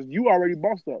because you already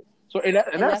bossed up. So And that's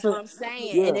that's what a I'm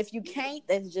saying. yeah, And if you can't,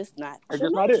 that's just not it's your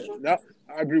just not it. ministry. Yeah,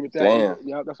 I agree with that. Damn.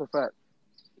 Yeah, that's a fact.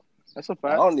 That's a I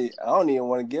fact. don't need. I don't even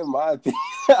want to give my opinion.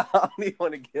 I don't even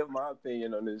want to give my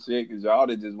opinion on this shit because y'all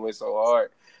that just went so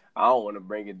hard. I don't want to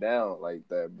bring it down like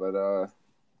that. But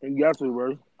You got to,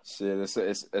 bro. shit.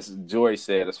 It's Joy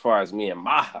said. As far as me and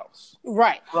my house,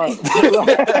 Right. Right.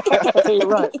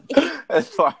 Right. as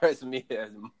far as me as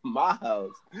my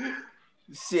house,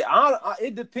 shit.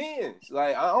 It depends.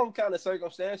 Like I'm kind of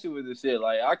circumstantial with this shit.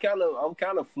 Like I'm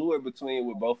kind of fluid between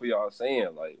what both of y'all are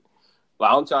saying. Like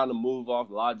I'm trying to move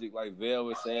off logic, like Vail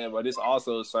was saying, but it's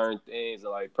also certain things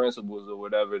and like principles or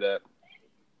whatever that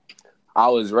I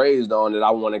was raised on that I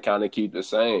want to kind of keep the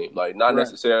same. Like not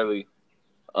necessarily,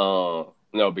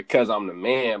 because I'm the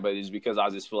man, but it's because I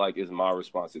just feel like it's my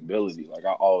responsibility. Like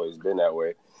I've always been that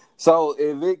way. So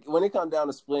when it comes down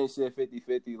to splitting shit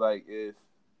 50-50, like if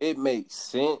it makes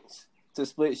sense to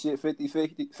split shit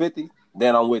 50-50,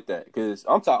 then I'm with that. Because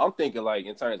I'm thinking like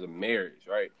in terms of marriage,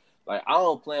 right? Like, I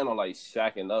don't plan on, like,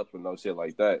 shacking up or no shit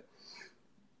like that.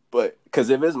 But, because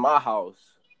if it's my house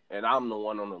and I'm the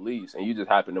one on the lease and you just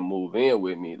happen to move in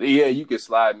with me, yeah, you could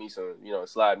slide me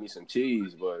some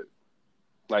cheese. But,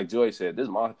 like Joy said, this is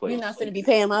my place. You're not going to be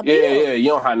paying my bill. Yeah, you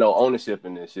don't have no ownership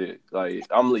in this shit. Like,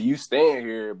 you staying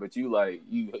here, but you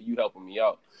helping me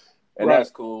out. And Right.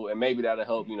 that's cool. And maybe that'll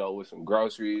help, with some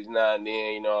groceries now and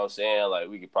then, you know what I'm saying? Like,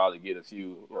 we could probably get a few,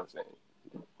 you know what I'm saying?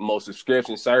 Most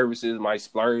subscription services might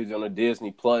splurge on a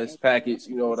Disney Plus package,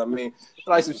 you know what I mean?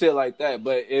 Like some shit like that.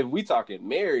 But if we talking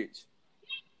marriage,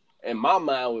 in my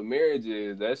mind, what marriage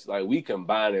is, that's like we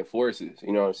combining forces.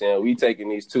 You know what I'm saying? We taking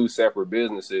these two separate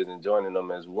businesses and joining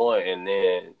them as one, and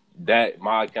then that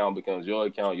my account becomes your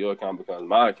account becomes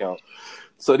my account.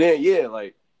 So then, yeah,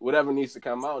 like whatever needs to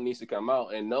come out needs to come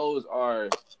out, and those are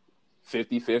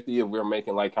 50-50 if we're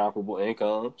making like comparable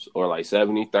incomes, or like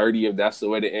 70-30 if that's the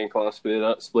way the income split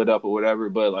up or whatever.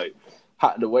 But like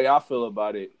the way I feel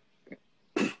about it,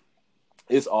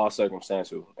 it's all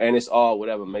circumstantial, and it's all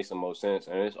whatever makes the most sense,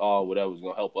 and it's all whatever's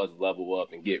gonna help us level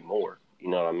up and get more. You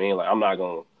know what I mean? Like, I'm not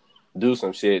gonna do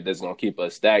some shit that's gonna keep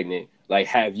us stagnant. Like,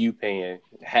 have you paying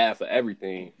half of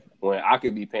everything when I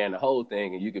could be paying the whole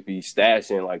thing, and you could be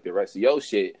stashing like the rest of your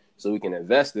shit, so we can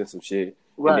invest in some shit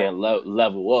and Right. then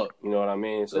level up. You know what I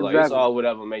mean? So like, it's all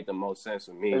whatever make the most sense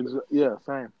for me. Yeah,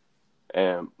 same.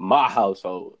 And my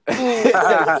household. Yeah,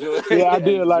 I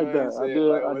did like that. I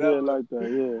Whatever. did like that.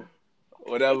 Yeah.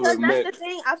 Whatever Because it that's meant. the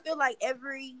thing. I feel like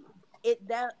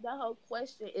that whole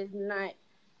question is not.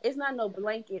 It's not no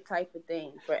blanket type of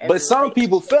thing for every. But some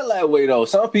people feel that way though.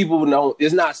 Some people know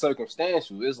it's not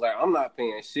circumstantial. It's like, I'm not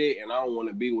paying shit, and I don't want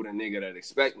to be with a nigga that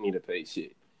expect me to pay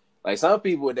shit. Like, some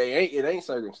people, it ain't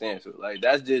circumstantial. Like,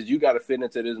 that's just, you got to fit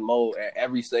into this mode at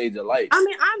every stage of life. I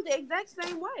mean, I'm the exact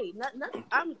same way.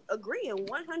 I'm agreeing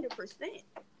 100%.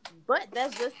 But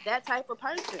that's just that type of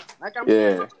person. Like I'm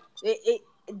saying,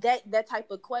 that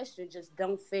type of question just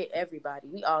don't fit everybody.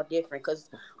 We all different. Because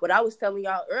what I was telling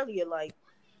y'all earlier, like,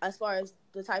 as far as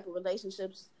the type of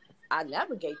relationships I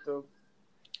navigate through,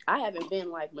 I haven't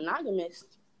been like monogamous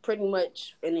pretty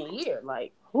much in a year.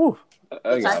 Like, the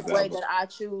type of way that I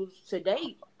choose to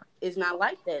date is not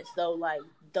like that. So like,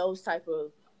 those type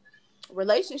of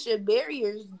relationship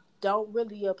barriers don't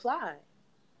really apply.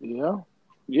 Yeah.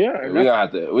 Yeah, we gonna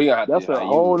have to. That's a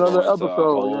whole nother episode. A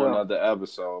whole nother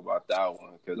episode about that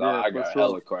one, because I got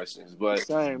hella questions. But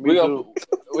same, we gonna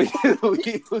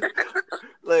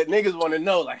like, niggas want to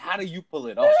know, like, how do you pull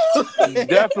it off?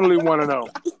 Definitely want to know.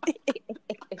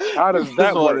 How does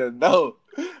that work? Want to know.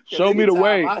 Show me the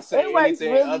way. I say it works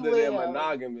anything really other than well.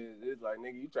 monogamous, it's like,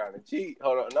 nigga, you trying to cheat?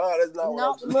 Hold on, no, that's not what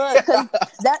I'm saying. Look,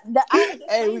 because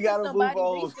hey, we gotta move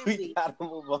on. We gotta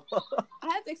move on. I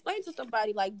had to explain to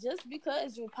somebody, like, just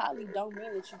because you're poly don't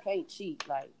mean that you can't cheat.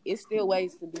 Like, it's still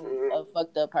ways to be a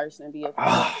fucked up person and be a fucked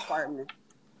up partner.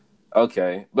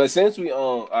 Okay, but since we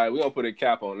all right, we gonna put a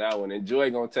cap on that one, and Joy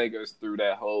gonna take us through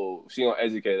that whole. She gonna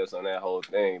educate us on that whole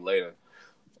thing later.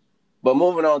 But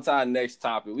moving on to our next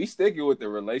topic, we sticking with the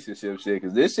relationship shit,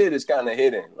 because this shit is kind of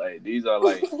hidden. Like, these are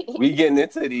like, we getting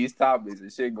into these topics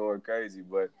and shit going crazy.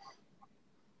 But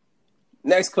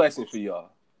next question for y'all: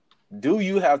 do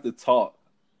you have to talk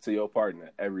to your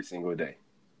partner every single day?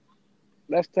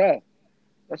 That's tough.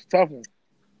 That's a tough one.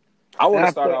 I want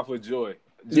to start off with Joy.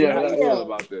 Joy, how you feel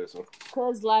about this one?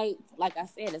 Because, like I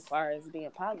said, as far as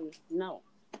being poly, no,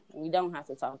 we don't have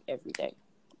to talk every day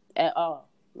at all.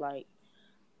 Like,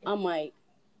 I might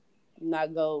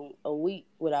not go a week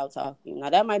without talking. Now,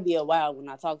 that might be a while when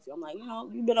I talk to you. I'm like,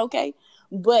 you been okay?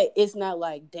 But it's not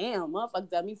like, damn,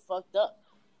 motherfucker got me fucked up.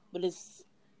 But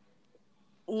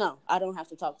no, I don't have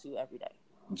to talk to you every day.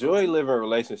 Joy living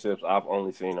relationships I've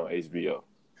only seen on HBO.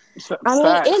 I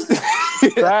mean, it's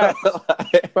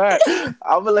fact.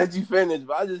 I'm gonna let you finish,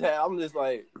 but I'm just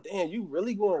like, damn, you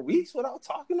really going weeks without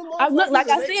talking to motherfuckers? Look, like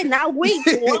I said, not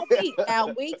weeks, 1 week. Now,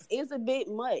 weeks is a bit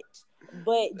much,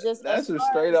 but just that's a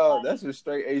straight up, that's a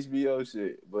straight HBO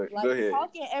shit. But like, go ahead.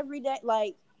 Talking every day,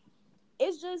 like,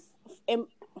 it's just,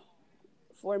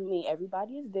 for me,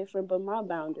 everybody is different, but my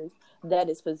boundaries, that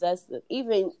is possessive,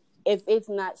 even if it's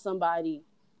not somebody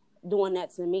doing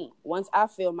that to me. Once I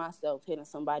feel myself hitting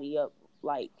somebody up,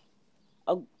 like,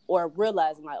 or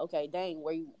realizing, like, okay, dang,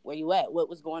 where you at? What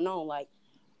was going on? Like,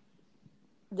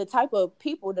 the type of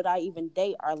people that I even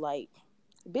date are like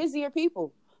busier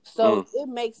people, so it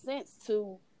makes sense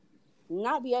to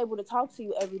not be able to talk to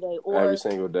you every day or every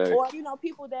single day, or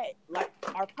people that like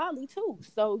are poly too.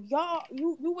 So y'all,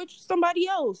 you with somebody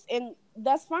else, and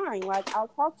that's fine. Like, I'll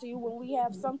talk to you when we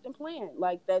have something planned.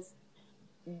 Like, that's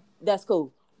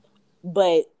cool.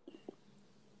 But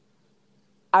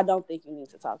I don't think you need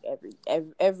to talk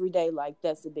every day. Like,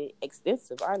 that's a bit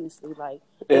extensive, honestly. Like,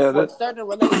 for certain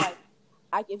relations, like,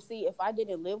 I can see if I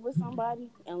didn't live with somebody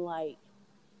and like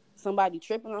somebody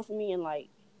tripping off of me and like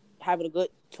having a good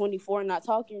 24 not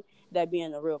talking, that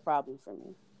being a real problem for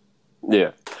me.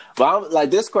 Yeah, But I'm, like,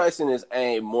 this question is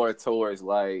aimed more towards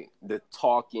like the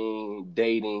talking,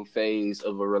 dating phase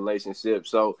of a relationship.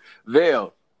 So,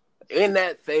 Vale, in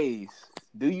that phase,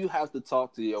 do you have to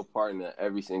talk to your partner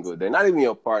every single day? Not even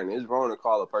your partner. It's wrong to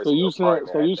call a So person you your saying,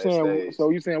 partner at that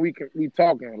stage. we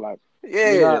talking like we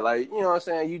Yeah, not like, you know what I'm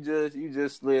saying. You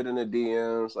just slid in the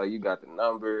DMs, like you got the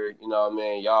number. You know what I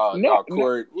mean? Y'all no.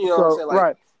 court. You know what I'm So saying?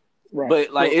 Like, right.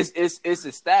 but like So it's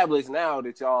established now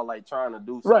that y'all like trying to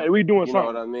do right, something. we doing You know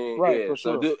what something. I mean? Right, Yeah. for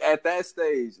So sure. at that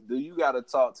stage, do you got to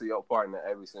talk to your partner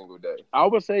every single day? I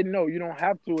would say no, you don't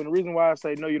have to, and the reason why I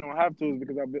say no, you don't have to is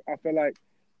because I feel like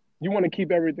you want to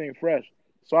keep everything fresh.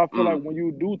 So I feel like Mm. when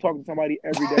you do talk to somebody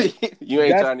every day, You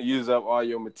ain't that's trying to use up all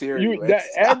your you material. that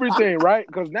everything, right?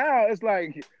 Because now it's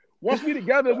like once we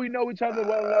together, we know each other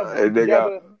well enough. We Nigga.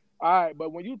 together, all right.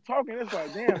 But when you talking, it's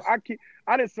like, damn,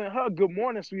 I didn't send her good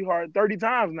morning, sweetheart, 30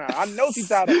 times now. I know she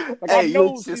tired of like I Hey, you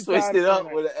know just she's switched tired of it saying up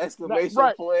that. with an Not, exclamation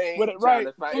right, with point, it, trying right,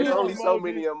 to find. It's clear only so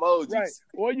many emojis, right, emojis.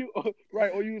 or you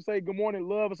right, or you say good morning,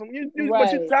 love, or something.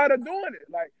 But you Right. tired of doing it,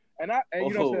 like. And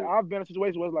you know what I'm saying? Oh, I've been in a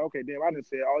situation where it's like, okay, damn, I just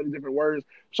said all these different words.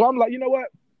 So I'm like, you know what?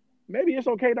 Maybe it's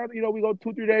okay that we go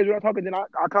 2-3 days without talking, then I'll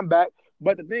come back.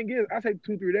 But the thing is, I say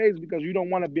 2-3 days because you don't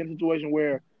want to be in a situation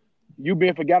where you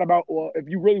being forgot about, or if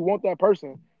you really want that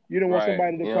person, you don't want right.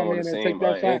 somebody to You don't come want in to and take seem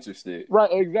that time. uninterested.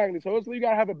 Right, exactly. So you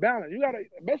gotta have a balance. You gotta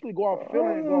basically go off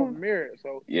feeling and go off merit.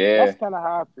 So that's Yeah, kind of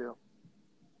how I feel.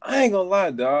 I ain't gonna lie,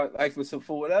 dog. Like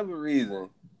for whatever reason,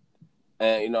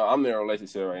 and I'm in a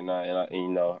relationship right now,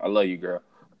 and I love you, girl.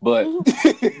 But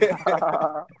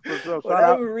For sure.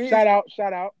 whatever reason,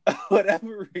 Shout out.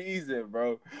 whatever reason,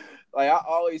 bro. Like I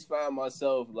always find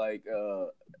myself like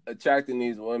attracting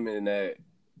these women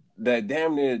that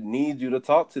damn near need you to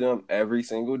talk to them every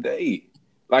single day.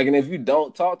 Like, and if you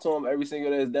don't talk to them every single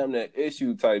day, it's damn near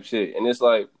issue type shit. And it's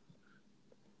like,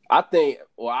 I think,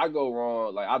 well, I go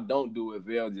wrong. Like, I don't do what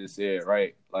Vail just said,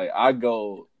 right? Like, I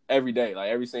go every day, like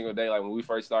every single day. Like when we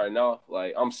first starting off,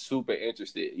 like I'm super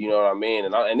interested. You know what I mean?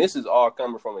 And this is all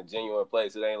coming from a genuine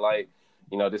place. It ain't like,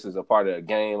 this is a part of a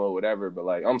game or whatever. But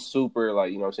like I'm super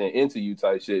like, what I'm saying, into you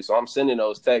type shit. So I'm sending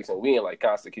those texts and we in like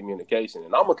constant communication.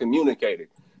 And I'm a communicator.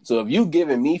 So if you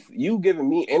giving me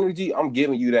energy, I'm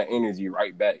giving you that energy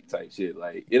right back type shit.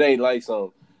 Like it ain't like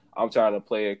some I'm trying to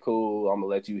play it cool. I'm gonna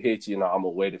let you hit you. I'm gonna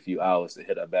wait a few hours to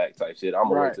hit her back type shit. I'm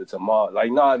gonna wait Right. till tomorrow.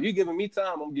 Like, nah, if you giving me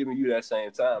time, I'm giving you that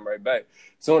same time right back.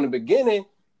 So in the beginning,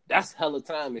 that's hella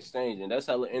time exchanging. That's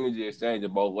hella energy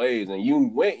exchanging both ways. And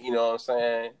you went, what I'm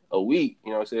saying, a week,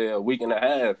 a week and a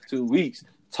half, 2 weeks,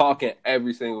 talking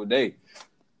every single day.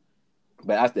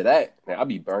 But after that, man, I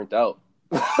be burnt out.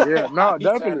 Yeah, no,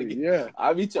 definitely. Yeah.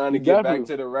 I be trying to get back Definitely.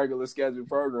 to the regular scheduled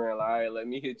program. Like, all right, let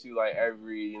me hit you like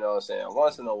every, what I'm saying,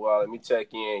 once in a while. Let me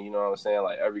check in, what I'm saying,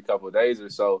 like every couple of days or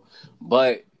so.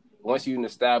 But once you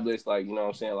establish, like, what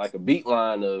I'm saying, like a beat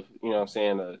line of, what I'm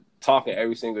saying, talking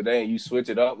every single day and you switch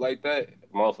it up like that,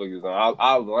 motherfuckers,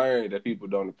 I've learned that people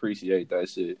don't appreciate that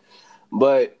shit.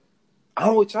 But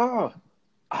I'm with y'all.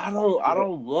 I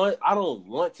don't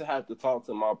want to have to talk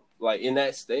to my, like in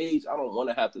that stage, I don't want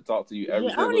to have to talk to you every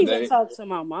Yeah, I don't single even day. talk to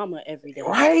my mama every day.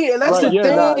 Right, and that's Right. the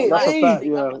Yeah. Nah, thing. that's a fact. Hey,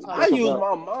 Everything I'm Yeah. gonna talk I That's a to use fact. you.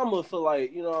 my mama for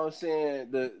like, what I'm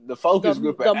saying, the focus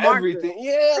group of The marker. everything.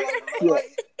 Yeah, Yeah. like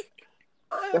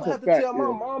I That's don't a have to fact. tell my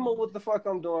Yeah. mama what the fuck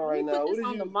I'm doing Let right me put now. this What is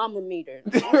on the you? mama meter.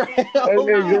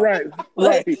 You're Oh, right.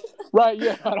 like Right. Right.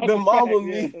 Yeah. That's the a fact. mama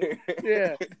Yeah. meter.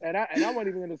 Yeah. And I wasn't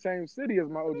even in the same city as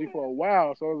my OG for a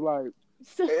while, so it's like,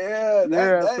 Yeah,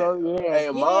 yeah. that. So yeah. Hey,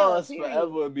 Yeah, mom's forever period.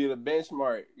 would be the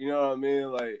benchmark. You know what I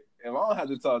mean? Like, and I don't have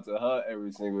to talk to her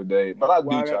every single day, but I do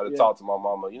try to Yeah. talk to my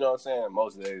mama. You know what I'm saying?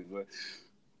 Most days, but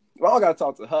I don't got to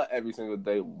talk to her every single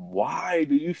day. Why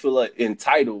do you feel like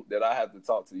entitled that I have to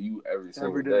talk to you every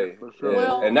single Every day day? for sure.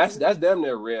 Yeah, and Well, that's damn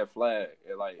near a red flag.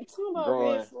 And like talking about red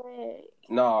growing, flag.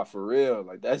 nah, for real,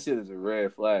 like that shit is a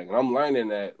red flag. And I'm learning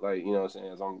that, like, what I'm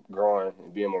saying, as I'm growing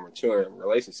and being more mature in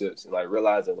relationships and like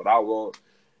realizing what I want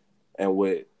and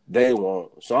what they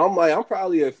want. So I'm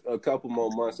probably a couple more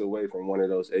months away from one of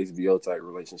those HBO type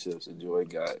relationships that Joy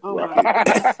got. Oh Where my I god.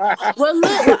 could, Well,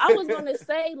 look, well, I was gonna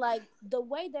say like the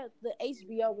way that the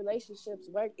HBO relationships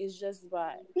work is just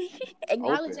by open.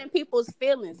 acknowledging people's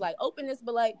feelings, like openness,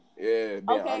 but like Yeah,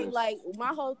 being okay, honest. like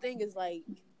my whole thing is like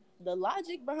the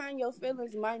logic behind your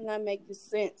feelings might not make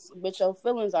sense, but your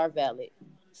feelings are valid.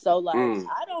 So like Mm.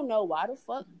 I don't know why the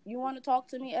fuck you want to talk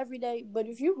to me every day, but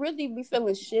if you really be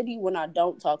feeling shitty when I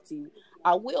don't talk to you,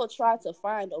 I will try to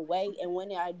find a way. And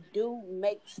when I do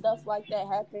make stuff like that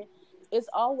happen, it's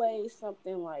always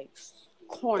something like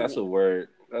That's a corny. word.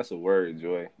 That's a word,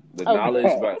 Joy. The Okay.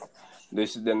 knowledge, but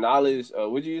the knowledge.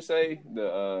 What did you say?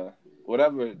 The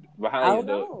whatever I behind don't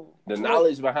you, know. the Well,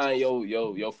 knowledge behind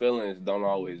your feelings don't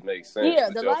always make sense, yeah,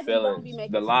 but the your logic don't be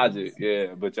feelings, the making logic, sense.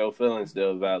 yeah, but your feelings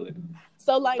still valid.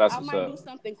 So like That's I what's might up. do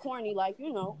something corny, like,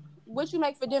 what you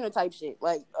make for dinner type shit.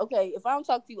 Like, okay, if I don't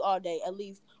talk to you all day, at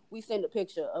least we send a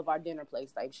picture of our dinner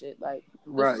place type shit. Like,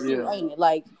 this Right. is cute, Yeah. ain't it?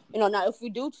 Like, now if we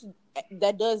do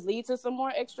that does lead to some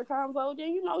more extra convo,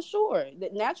 then sure,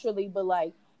 that naturally. But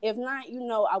like, if not,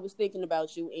 I was thinking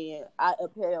about you and I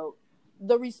upheld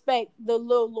the respect, the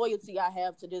little loyalty I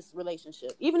have to this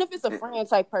relationship. Even if it's a friend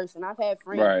type person, I've had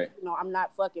friends, Right. I'm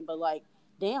not fucking, but like,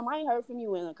 damn, I ain't heard from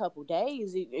you in a couple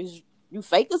days. Is you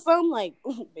fake or something? Like,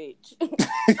 bitch. I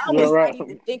Yeah. was not Right.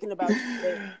 even thinking about you,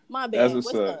 but my That's bad. what's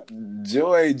What's up. up?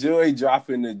 Joy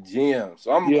dropping the gem.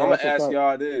 So I'm Yeah. gonna That's what's ask up.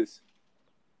 y'all this: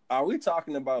 are we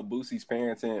talking about Boosie's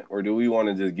parenting, or do we want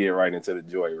to just get right into the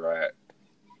Joy ride?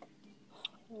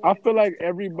 I feel like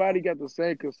everybody got the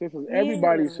same consensus.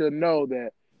 Everybody Yeah. should know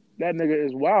that nigga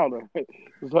is wilder.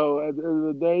 So at the end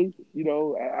of the day,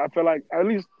 I feel like at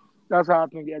least that's how I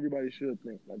think everybody should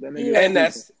think. Like that nigga is Yeah. And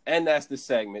tweaking. that's the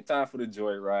segment. Time for the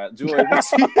Joy ride. Joy,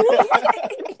 what you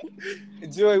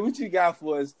Joy, what you got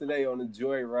for us today on the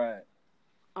Joy ride?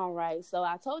 All right. So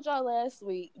I told y'all last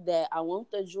week that I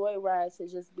want the joy ride to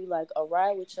just be like a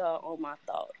ride with y'all on my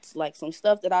thoughts. Like some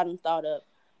stuff that I done thought up.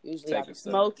 Usually I Take be a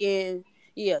sip. smoking.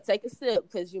 Yeah, take a sip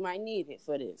because you might need it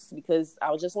for this. Because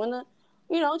I just want to,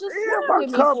 just Yeah, ride my with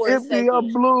me cup for a empty. I'm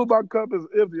second. blue. My cup is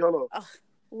empty. Hold on.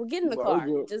 We'll get in the Well, we car.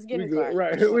 good. Just get We in the good. car.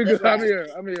 Right. Come on, We let's good. I'm ride. here.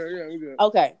 I'm here. Yeah, we good.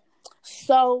 Okay.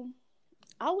 So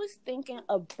I was thinking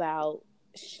about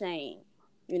shame,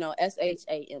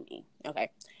 SHAME. Okay.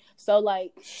 So,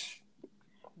 like,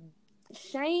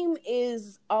 shame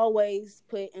is always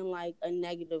put in like a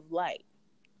negative light.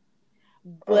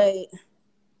 But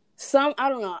I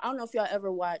don't know. I don't know if y'all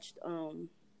ever watched,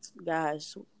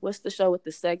 gosh, what's the show with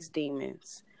the sex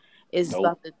demons? It's Nope.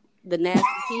 about the nasty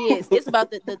kids. It's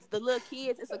about the little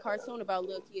kids. It's a cartoon about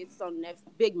little kids. It's on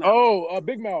Netflix. Big Mouth. Oh,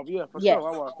 Big Mouth. Yeah, for Yes. sure.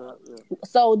 I watched that. Yeah.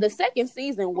 So the second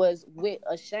season was with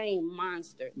a shame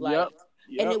monster, Yep. like,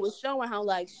 and Yep. it was showing how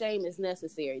like shame is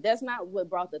necessary. That's not what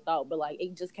brought the thought, but like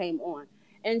it just came on,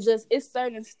 and just it's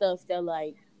certain stuff that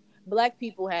like Black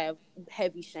people have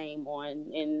heavy shame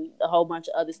on, and a whole bunch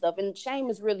of other stuff. And shame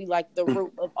is really like the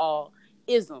root of all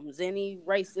isms, any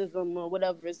racism or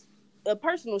whatever. Is a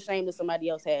personal shame that somebody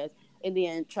else has, and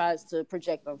then tries to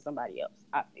project on somebody else.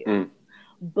 I feel,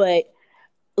 but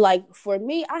like for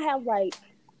me, I have like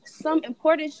some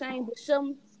important shame, but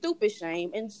some stupid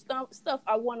shame and stuff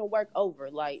I want to work over.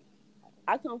 Like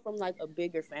I come from like a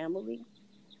bigger family,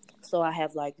 so I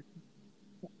have like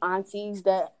aunties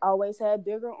that always had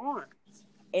bigger arms.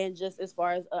 And just as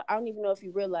far as I don't even know if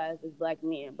you realize as Black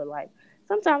men, but like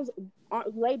sometimes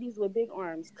ladies with big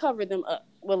arms cover them up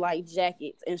with like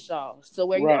jackets and shawls. So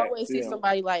where you Right. always see Yeah.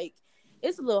 somebody like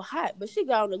it's a little hot, but she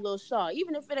got on a little shawl.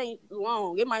 Even if it ain't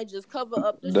long, it might just cover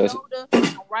up the The shoulder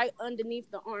right underneath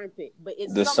the armpit. But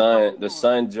it's the something sun going the on.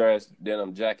 sundress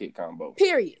denim jacket combo.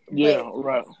 Period. But Yeah.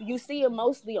 Right. you see it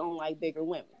mostly on like bigger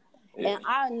women. Yeah. And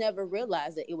I never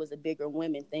realized that it was a bigger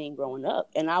women thing growing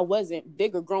up. And I wasn't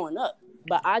bigger growing up.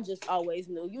 But I just always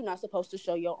knew you're not supposed to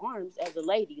show your arms as a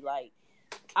lady. Like,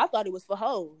 I thought it was for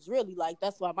hoes, really. Like,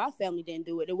 that's why my family didn't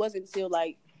do it. It wasn't until,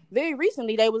 like, very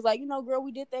recently they was like, girl,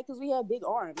 we did that because we had big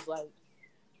arms. Like,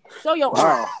 show your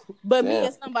arms. Wow. But me Damn.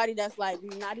 as somebody that's, like,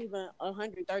 not even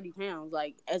 130 pounds,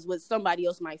 like, as what somebody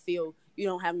else might feel, you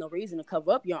don't have no reason to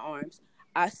cover up your arms.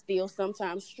 I still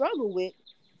sometimes struggle with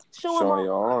showing my Showing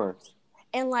your arms.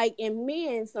 and like in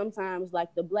men, sometimes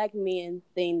like the Black men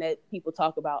thing that people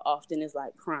talk about often is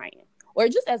like crying, or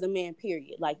just as a man,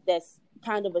 period. Like that's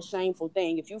kind of a shameful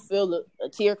thing. If you feel a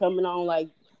tear coming on, like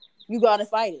you gotta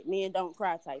fight it. Men don't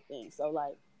cry type thing. So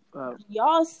like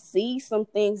y'all see some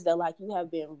things that like you have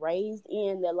been raised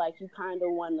in that like you kind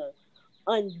of want to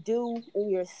undo in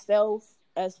yourself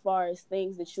as far as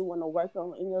things that you want to work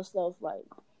on in yourself, like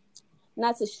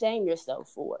not to shame yourself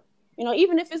for.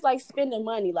 Even if it's like spending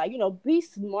money, like, be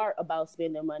smart about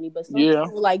spending money. But some Yeah.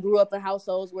 people like grew up in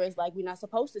households where it's like we're not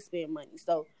supposed to spend money.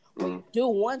 So when you do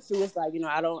want to, it's like,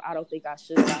 I don't think I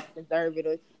should, I deserve it,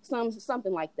 or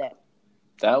something like that.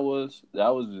 That was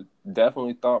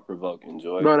definitely thought provoking,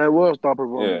 Joy. No, that was thought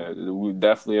provoking. Yeah, we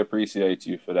definitely appreciate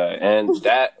you for that. And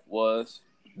that was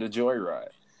the Joyride.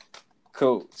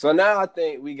 Cool. So now I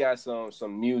think we got some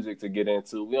music to get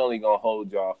into. We only gonna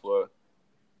hold y'all for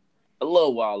a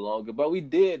little while longer, but we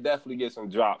did definitely get some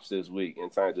drops this week in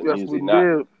terms of Yes, we music.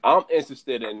 Now did. I'm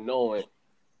interested in knowing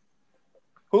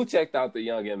who checked out the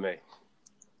Young M.A.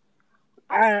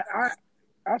 I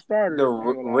started The it. I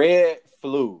ain't gonna lie. Red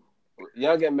Flu.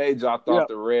 Young and May dropped Yeah. off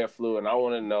the Red Flu, and I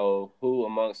want to know who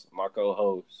amongst my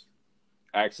co-hosts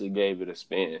actually gave it a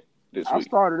spin this I week.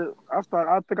 started it.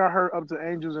 I think I heard up to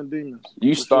Angels and Demons.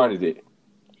 You started it.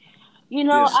 You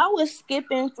know, Yes. I was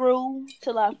skipping through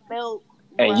till I felt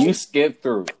And right. you skipped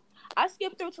through. I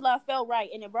skipped through till I felt right,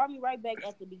 and it brought me right back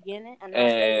at the beginning, and then I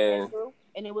made it through,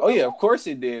 and it was yeah, of course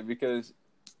it did, because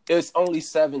it's only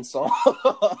 7 songs.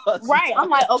 Right. I'm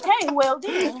like, okay, well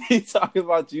then. He talking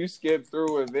about you skipped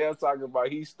through, and they're talking about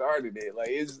he started it. Like,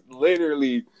 it's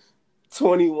literally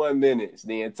 21 minutes,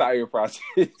 the entire process.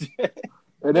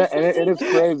 And it is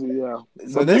crazy, yeah.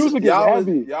 So the music is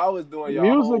heavy. Y'all was doing your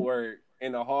homework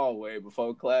in the hallway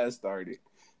before class started.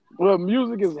 Well,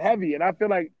 music is heavy, and I feel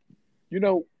like, you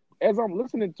know, as I'm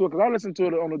listening to it, because I listened to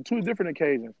it on 2 different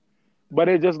occasions, but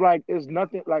it just like it's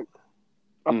nothing like.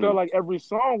 I felt like every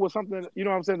song was something, you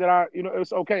know what I'm saying, that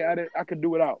it's okay. I could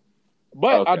do it out.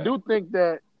 But I do think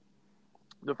that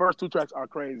the first 2 tracks are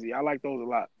crazy. I like those a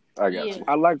lot. I got you.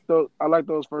 I like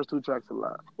those first 2 tracks a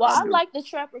lot. Well, I like the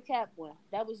Trapper Cap one.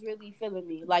 That was really feeling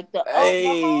me. Like the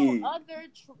whole other,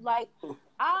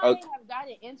 I have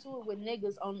gotten into it with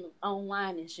niggas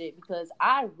online and shit, because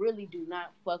I really do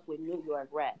not fuck with New York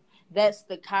rap. That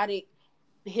staccato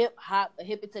hip hop,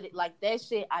 like that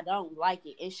shit. I don't like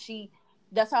it. And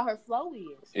that's how her flow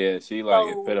is. Yeah, she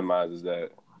epitomizes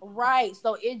that. Right.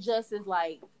 So it just is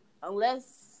like,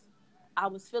 unless I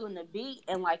was feeling the beat,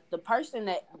 and like the person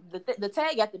that the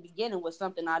tag at the beginning was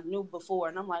something I knew before,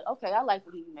 and I'm like, okay, I like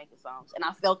when he be making songs, and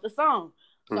I felt the song.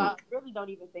 So I really don't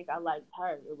even think I liked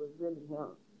her. It was really him.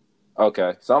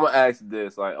 Okay, so I'm gonna ask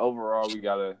this: like, overall, we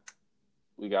got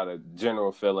a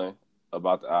general feeling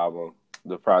about the album,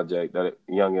 the project that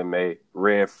Young and May,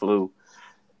 Red Flu.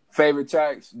 Favorite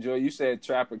tracks, Joy? You said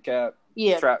Trapper Cap.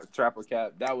 Yeah, Trapper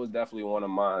Cap. That was definitely one of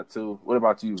mine too. What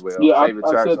about you, Will? Yeah, favorite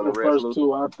I tracks said on the the Red first Flu?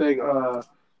 2. I think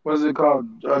what is it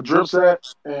called? Drip Set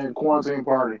and Quarantine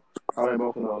Party. I like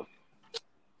both of those.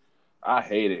 I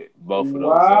hated both of those.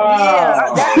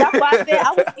 Wow. Yeah, that's why I said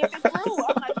I was skipping through.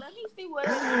 I'm like, let me see what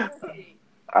it is.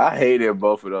 I hated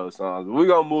both of those songs. We're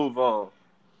gonna move on.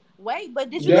 Wait, but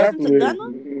did you listen to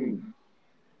Gunna?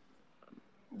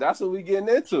 That's what we getting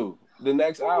into. The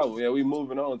next album. Yeah, we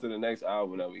moving on to the next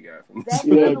album that we got from that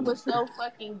Gunna was so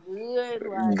fucking good.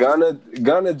 Like...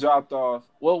 Gunna dropped off.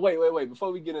 Well, wait.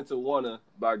 Before we get into Wanna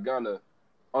by Gunna,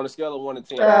 on a scale of 1 to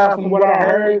 10. From what I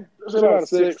heard, it's about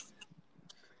 6.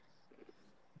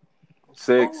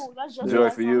 6. Oh, that's just Joy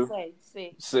for you.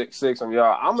 6 from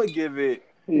y'all. I'm gonna give it.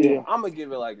 Yeah. I'm gonna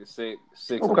give it like a 6.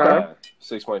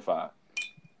 6.5.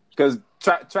 Because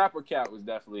Trapper Cat was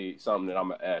definitely something that I'm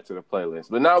gonna add to the playlist.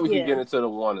 But now we can get into the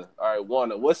Wanna. All right,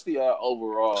 Wanna. What's the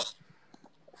overall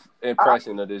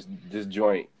impression of this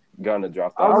joint Gunna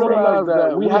dropped off? I realized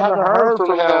that we haven't heard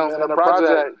from him in a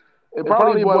project. It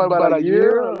probably was about a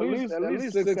year, at least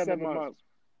 6-7 months.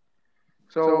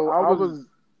 So I was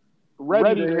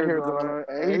ready to hear Gunna,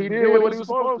 and he did what he was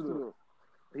supposed to do.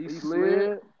 He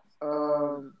slid.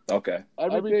 Okay.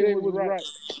 Everything was right.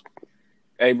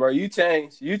 Hey, bro, you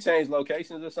changed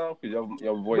locations or something? Because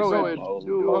your voice is low.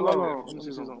 Hold on. Let me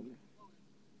see something.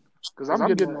 Because I'm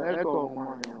getting an echo on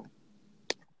my end.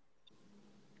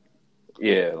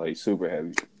 Yeah, like super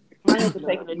heavy. My nigga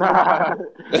taking a That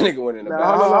nigga went in the back.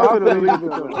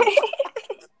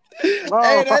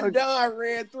 Hey, that Don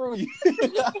ran through you.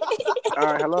 All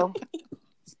right, hello?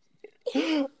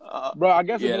 Bro, I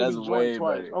guess yeah, that's joined way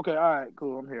twice. better. Okay, all right,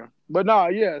 cool, I'm here. But no,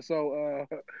 yeah, so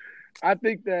I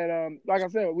think that, like I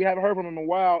said, we haven't heard from him in a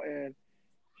while, and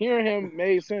hearing him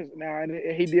made sense now, and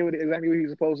he did exactly what he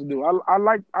was supposed to do. I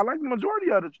like the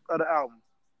majority of the album,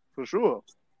 for sure.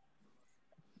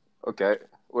 Okay,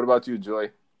 what about you,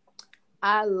 Joy?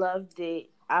 I loved it.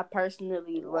 I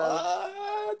personally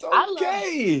loved.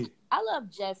 Okay. I love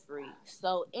Jeffrey.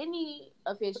 So any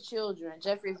of his children,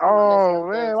 Jeffrey's. Oh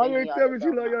man, why you ain't tell me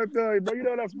you love your thug, bro? You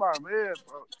know that's my man,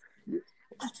 bro.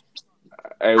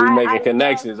 Hey, we making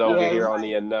connections over here on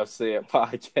the Enough Said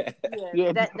podcast.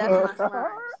 Yeah, that's my son.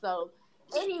 So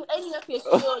any of his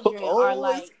children are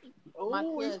like my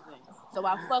cousin. So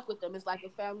I fuck with them. It's like a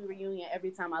family reunion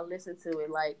every time I listen to it.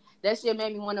 Like that shit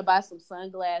made me want to buy some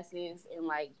sunglasses and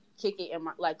like kick it in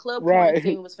my like Club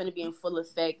Quarantine was finna be in full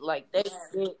effect. Like that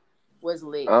shit was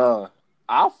lit.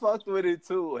 I fucked with it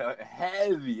too,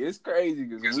 heavy. It's crazy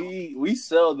because we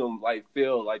seldom like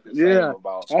feel like the same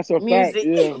about that's a music. Fact,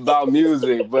 yeah. about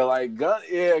music, but like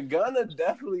Gunna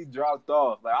definitely dropped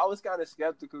off. Like I was kind of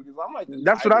skeptical because I'm like,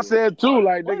 that's what I said too.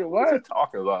 Like nigga, what you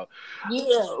talking about?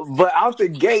 Yeah, but out the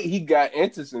gate he got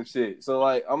into some shit. So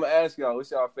like I'm gonna ask y'all,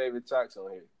 what's y'all favorite tracks on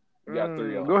here? We got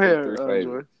 3 on. Go ahead, 3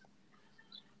 favorites.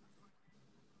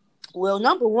 Well,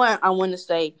 number one, I want to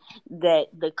say that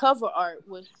the cover art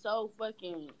was so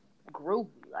fucking groovy.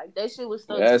 Like that shit was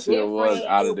so That shit was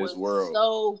different. out of It this was world.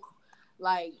 so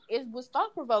like it was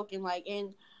thought provoking. Like,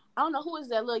 and I don't know who is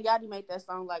that little Yachty made that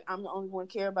song. Like, I'm the only one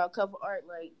care about cover art.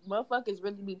 Like, motherfuckers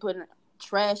really be putting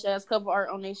trash ass cover art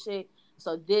on their shit.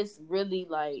 So this really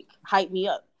like hyped me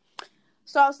up.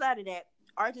 So outside of that,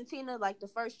 Argentina, like the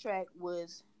first track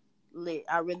was lit.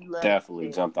 I really loved Definitely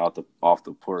it. jumped off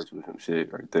the porch with some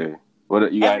shit right there.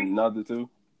 What you got another two?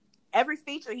 Every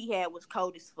feature he had was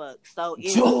cold as fuck. So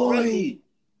it Joy. really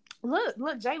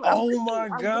look, Jayla. Oh my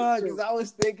god, because I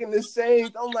was thinking the same.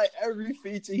 I'm like, every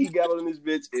feature he got on this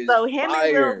bitch is so him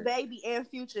fire. and Lil Baby and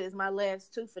Future is my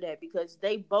last two for that because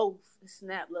they both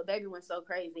snap. Lil Baby went so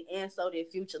crazy and so did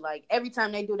Future. Like every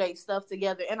time they do their stuff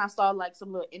together, and I saw like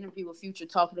some little interview with Future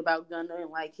talking about Gunna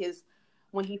and like his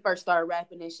when he first started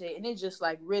rapping and shit, and it just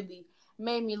like really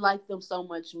made me like them so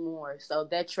much more. So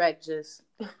that track just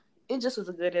it just was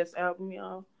a good ass album,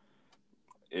 y'all.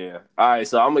 Yeah. All right,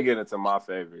 so I'm gonna get into my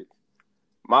favorite.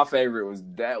 My favorite was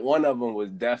that one of them was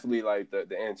definitely like the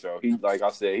intro. He, like I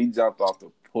said, he jumped off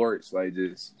the porch like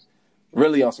just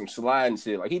really on some sliding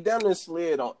shit. Like he damn near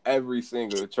slid on every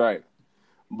single track.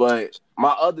 But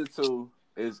my other two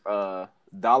is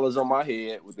Dollars on My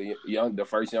Head with the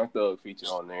first Young Thug feature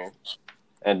on there,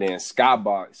 and then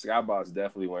Skybox. Skybox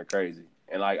definitely went crazy.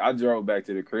 And like I drove back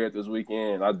to the crib this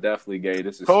weekend. I definitely gave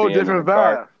this a whole spin in different the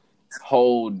car. vibe.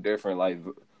 Whole different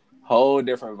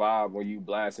vibe when you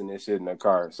blasting this shit in the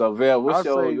car. So, Vel, what's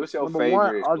your favorite?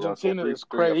 One, Argentina is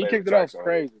crazy. He kicked it off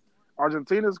crazy.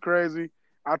 Argentina's crazy.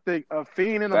 I think a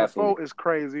Fiend in the Foe is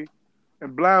crazy,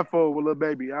 and Blindfold with Lil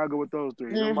Baby. I'll go with those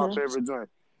three. They're my favorite joint.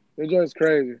 The joint's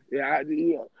crazy. Yeah.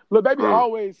 Lil Baby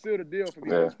always seal the deal for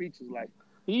me in his speeches. Like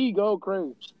he go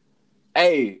crazy.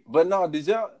 Hey, but no, did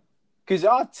y'all? Cause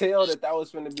y'all tell that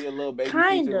was going to be a Lil Baby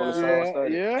feature when the song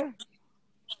started. Yeah.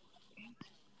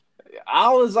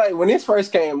 I was like, when this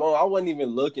first came on, I wasn't even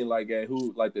looking like at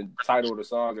who, like the title of the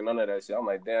song and none of that shit. I'm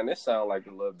like, damn, this sounds like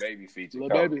the Lil Baby feature. Lil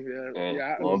Baby, and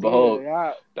lo and behold,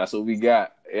 that's what we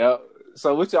got. Yep.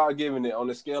 So what y'all giving it on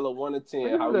a scale of 1 to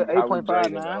 10? How we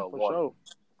 8.59 for sure.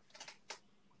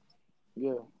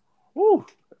 Yeah. Woo.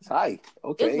 That's high.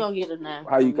 Okay. It's gonna get a 9.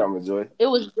 How you coming, Joy? It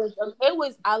was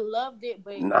I loved it,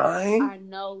 but 9? I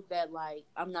know that like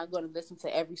I'm not gonna listen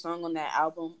to every song on that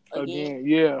album again.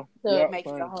 Yeah. To make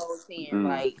it the whole 10.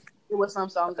 Like it was some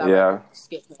songs I would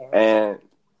skip past. And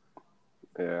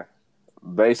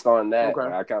based on that,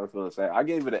 I kind of feel the same. I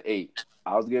gave it an 8.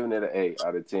 I was giving it an 8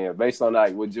 out of 10. Based on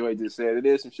like what Joy just said, it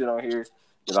is some shit on here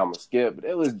that I'm gonna skip. But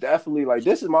it was definitely like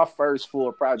this is my first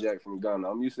full project from Gunna.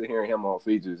 I'm used to hearing him on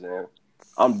features, and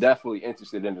I'm definitely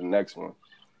interested in the next one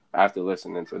after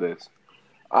listening to this.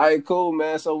 All right, cool,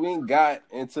 man. So we got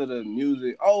into the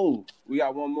music. Oh, we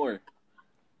got one more.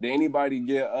 Did anybody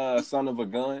get Son of a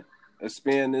Gun a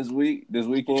spin this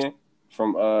weekend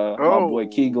from my boy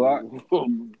Key Glock?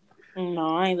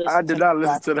 No, I ain't listening. I did not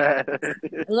listen to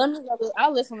that.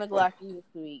 I'll listen to Glock this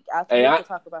week. I think we can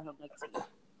talk about him next week.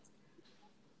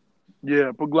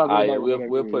 Yeah, put Glock on the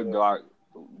we'll put Glock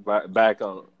back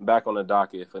on the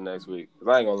docket for next week.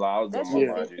 I ain't gonna lie, I was doing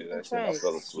my laundry that shit. I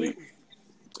fell asleep.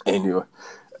 Anyway.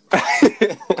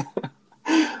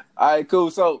 All right,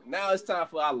 cool. So now it's time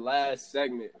for our last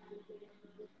segment.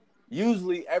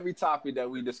 Usually every topic that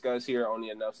we discuss here on the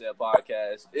Enough Said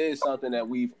podcast is something that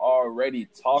we've already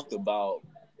talked about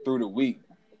through the week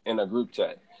in a group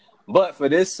chat. But for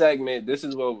this segment, this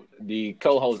is where the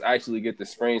co-hosts actually get to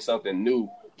spring something new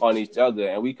on each other,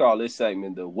 and we call this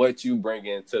segment the "What You Bring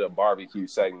Into the Barbecue"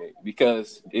 segment.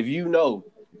 Because if you know,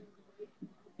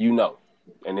 you know,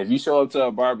 and if you show up to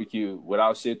a barbecue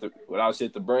without shit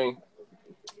to bring,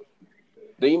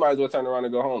 then you might as well turn around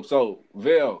and go home. So,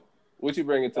 Vel, what you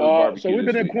bring into the barbecue? So we've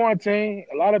been in quarantine.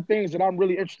 A lot of things that I'm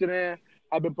really interested in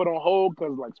have been put on hold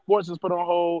because like sports is put on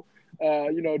hold.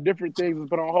 Different things is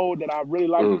put on hold that I really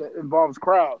like that involves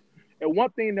crowds. And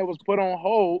one thing that was put on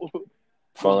hold.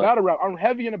 Battle rap. I'm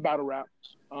heavy into battle rap,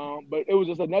 but it was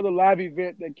just another live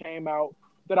event that came out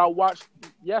that I watched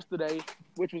yesterday,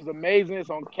 which was amazing. It's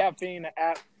on Caffeine, the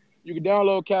app. You can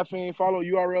download Caffeine, follow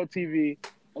URL TV,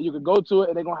 and you can go to it,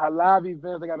 and they're going to have live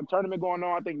events. They got a tournament going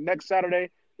on, I think, next Saturday.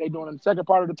 They're doing the second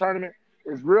part of the tournament.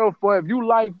 It's real fun. If you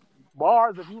like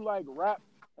bars, if you like rap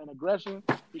and aggression,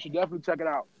 you should definitely check it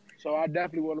out. So I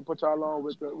definitely want to put y'all on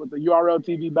with the URL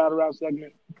TV battle rap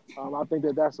segment. I think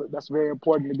that's very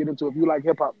important to get into if you like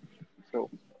hip hop.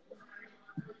 So,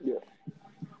 yeah.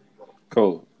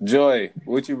 Cool. Joy,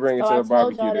 what you bringing to the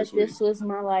barbecue this week? This was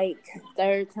my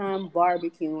third time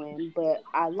barbecuing, but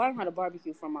I learned how to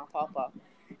barbecue from my papa.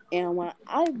 And when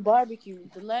I barbecue,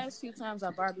 the last few times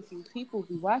I barbecue, people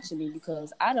be watching me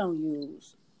because I don't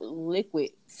use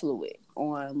liquid fluid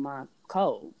on my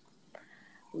coal.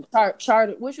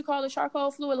 What you call it?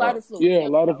 Charcoal fluid, lighter fluid. Yeah, There a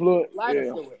we lot of go. fluid. Lighter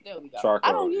Yeah, fluid. There we go. I don't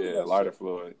Charcoal, use yeah, that lighter shit.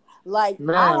 fluid. Like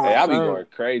man, Hey, I I be had same. going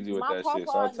crazy with my that shit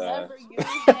papa sometimes. never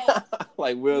used that.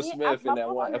 Like Will Smith in My that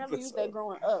one papa never used that episode.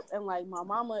 growing up, and like my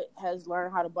mama has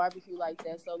learned how to barbecue like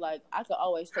that. So like I could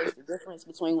always taste the difference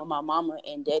between when my mama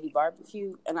and daddy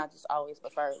barbecue, and I just always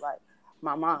prefer like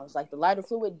my mom's. Like the lighter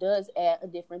fluid does add a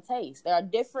different taste. There are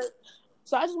different.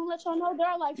 So I just want to let y'all know there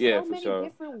are like Yeah, so for many sure.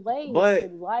 different ways to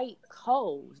But light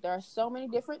coals. There are so many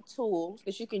different tools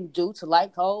that you can do to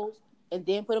light coals, and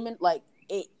then put them in like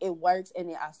it works, and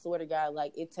I swear to God,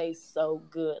 like it tastes so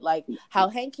good. Like how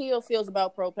Hank Hill feels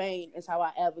about propane is how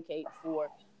I advocate for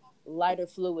lighter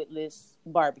fluidless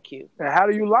barbecue. And how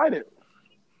do you light it?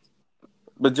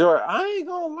 Joy, I ain't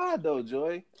gonna lie though,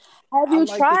 Joy. Have I you like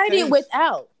the tried it taste.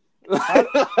 without? How,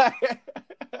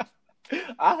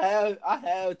 I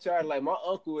have tried. Like my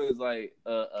uncle is like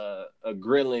a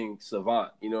grilling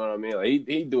savant. You know what I mean? Like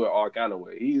he do it all kind of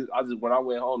way. When I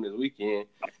went home this weekend,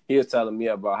 he was telling me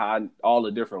about all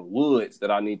the different woods that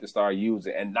I need to start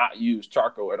using and not use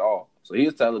charcoal at all. So he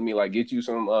was telling me like get you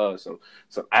some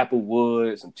apple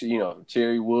wood, some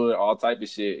cherry wood, all type of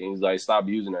shit, and he's like stop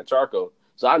using that charcoal.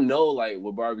 So I know like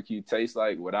what barbecue tastes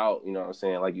like without, you know what I'm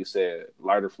saying, like you said,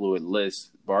 lighter fluid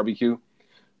less barbecue.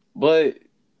 But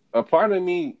a part of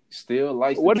me still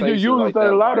likes the what do you taste of use like instead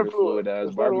of that lighter lighter fluid? fluid as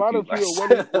Instead of lighter barbecue. Like,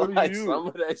 fluid, what do you like use? some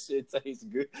of that shit tastes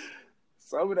good.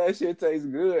 Some of that shit tastes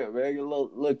good, man. Get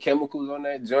little chemicals on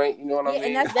that joint, you know what I Yeah, and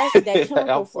mean? that's that chemical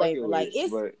I'm fucking flavor. with Like it.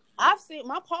 it's But I've seen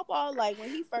my papa like when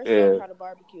he first showed me yeah, how to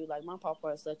barbecue. Like my papa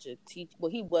is such a teacher.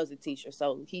 Well, he was a teacher,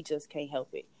 so he just can't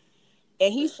help it.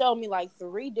 And he showed me like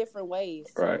 3 different ways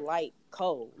to right. light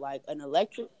coal, like an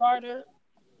electric starter.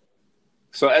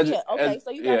 So Yeah, okay.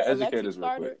 So you got an educate electric us real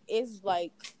starter. quick. It's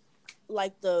like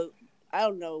the I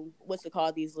don't know what's it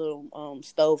called, these little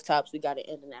stove tops we got in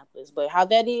Indianapolis. But how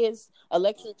that is,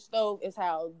 electric stove is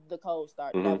how the coals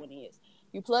start. That Mm-hmm. one is.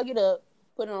 You plug it up,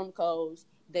 put it on the coals,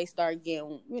 they start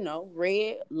getting,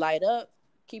 red, light up,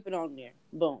 keep it on there.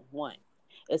 Boom, one.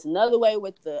 It's another way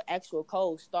with the actual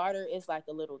coal starter. It's like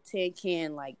a little tin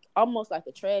can, like almost like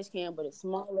a trash can, but it's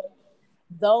smaller.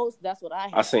 That's what I I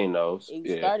have. seen those. And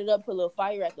you Yeah. start it up, put a little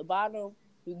fire at the bottom.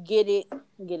 You get it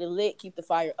lit, keep the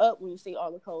fire up. When you see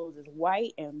all the coals is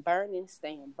white and burning,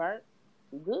 staying burnt,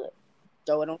 you good.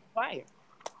 Throw it on the fire.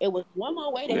 It was one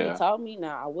more way that he Yeah. taught me.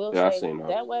 Now I will Yeah, I say seen those.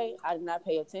 that way I did not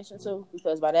pay attention to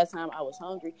because by that time I was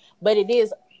hungry. But it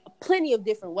is plenty of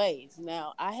different ways.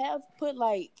 Now I have put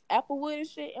like applewood and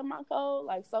shit in my coal,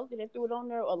 like soaked it and threw it on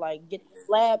there, or like get the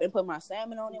slab and put my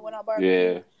salmon on it when I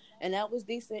barbecue, Yeah. and that was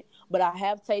decent. But I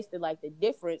have tasted like the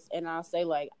difference, and I'll say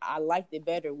like I liked it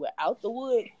better without the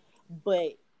wood.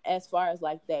 But as far as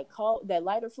like that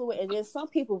lighter fluid, and then some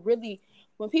people really,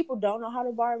 when people don't know how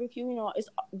to barbecue,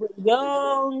 we're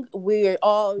young, we're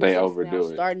all They just now overdo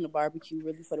it. starting to barbecue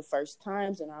really for the first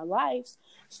times in our lives.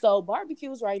 So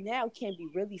barbecues right now can be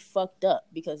really fucked up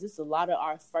because it's a lot of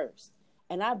our first.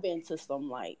 And I've been to some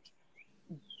like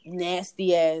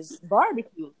nasty ass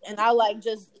barbecue, and I like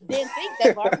just didn't think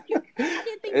that barbecue. I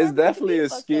didn't think It's barbecue could definitely be a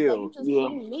fucked up. Like you skill. just Yeah,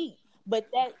 clean meat, but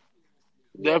that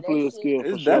definitely a shit. skill for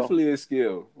It's sure. definitely a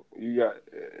skill. You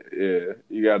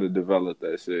got to develop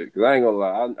that shit. Because I ain't gonna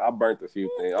lie, I burnt a few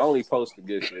things. I only post the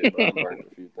good shit, but I burnt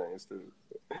a few things too.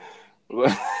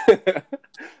 But,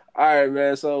 all right,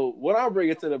 man. So what I'm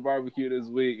bringing to the barbecue this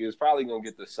week is probably gonna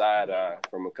get the side eye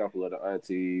from a couple of the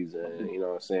aunties, and you know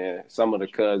what I'm saying. Some of the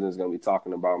cousins gonna be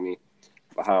talking about me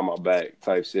behind my back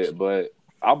type shit. But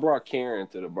I brought Karen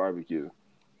to the barbecue.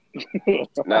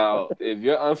 Now, if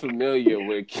you're unfamiliar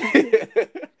with Karen,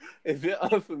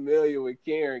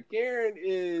 Karen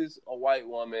is a white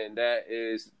woman that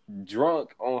is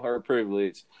drunk on her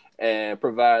privilege and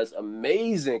provides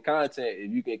amazing content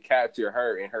if you can capture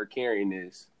her and her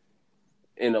cariness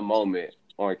in a moment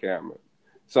on camera.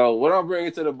 So what I'm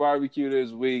bringing to the barbecue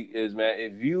this week is, man,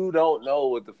 if you don't know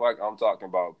what the fuck I'm talking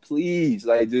about, please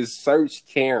like just search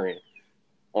Karen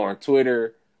on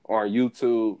Twitter, on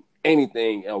YouTube,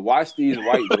 anything, and watch these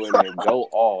white women go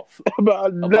off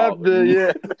About about nothing,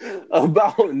 yeah.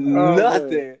 about Oh man.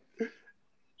 nothing.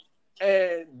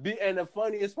 And the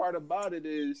funniest part about it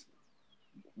is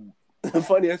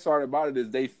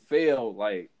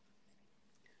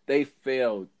they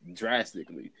fail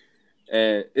drastically.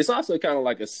 And it's also kind of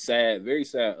like a sad, very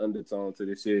sad undertone to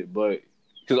this shit, but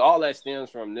because all that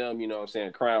stems from them, you know what I'm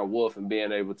saying, crying wolf and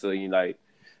being able to, like,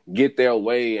 get their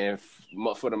way, and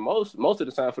for the most of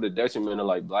the time for the detriment of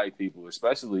like black people,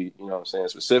 especially, you know what I'm saying,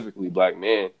 specifically black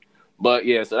men. But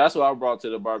yeah, so that's what I brought to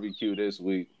the barbecue this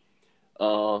week.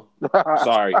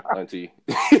 Sorry, Auntie.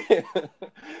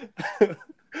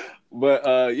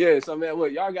 But yeah, so man,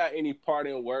 what y'all got any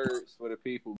parting words for the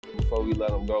people before we let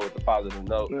them go with the positive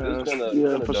note?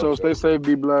 Yeah, for sure. Stay safe,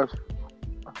 be blessed.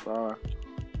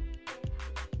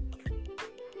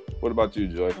 What about you,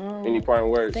 Joy? Any parting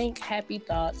words? Think happy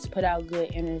thoughts, put out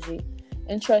good energy,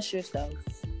 and trust yourself.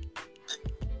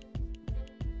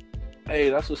 Hey,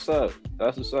 that's what's up.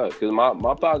 That's what's up. Because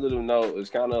my positive note is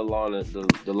kind of along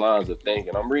the lines of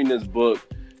thinking. I'm reading this book,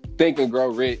 Think and Grow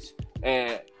Rich,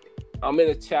 and I'm in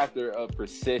a chapter of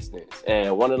persistence.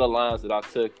 And one of the lines that I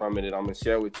took from it that I'm going to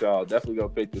share with y'all, definitely go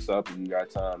pick this up if you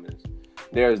got time, is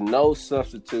there is no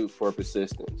substitute for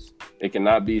persistence. It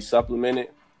cannot be supplemented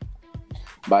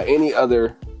by any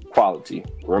other quality.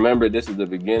 Remember, this is the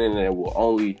beginning, and it will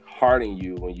only harden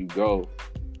you when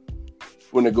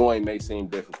the going may seem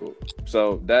difficult.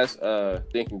 So that's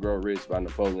Think and Grow Rich by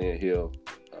Napoleon Hill.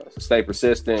 So stay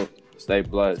persistent, stay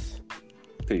blessed.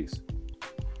 Peace.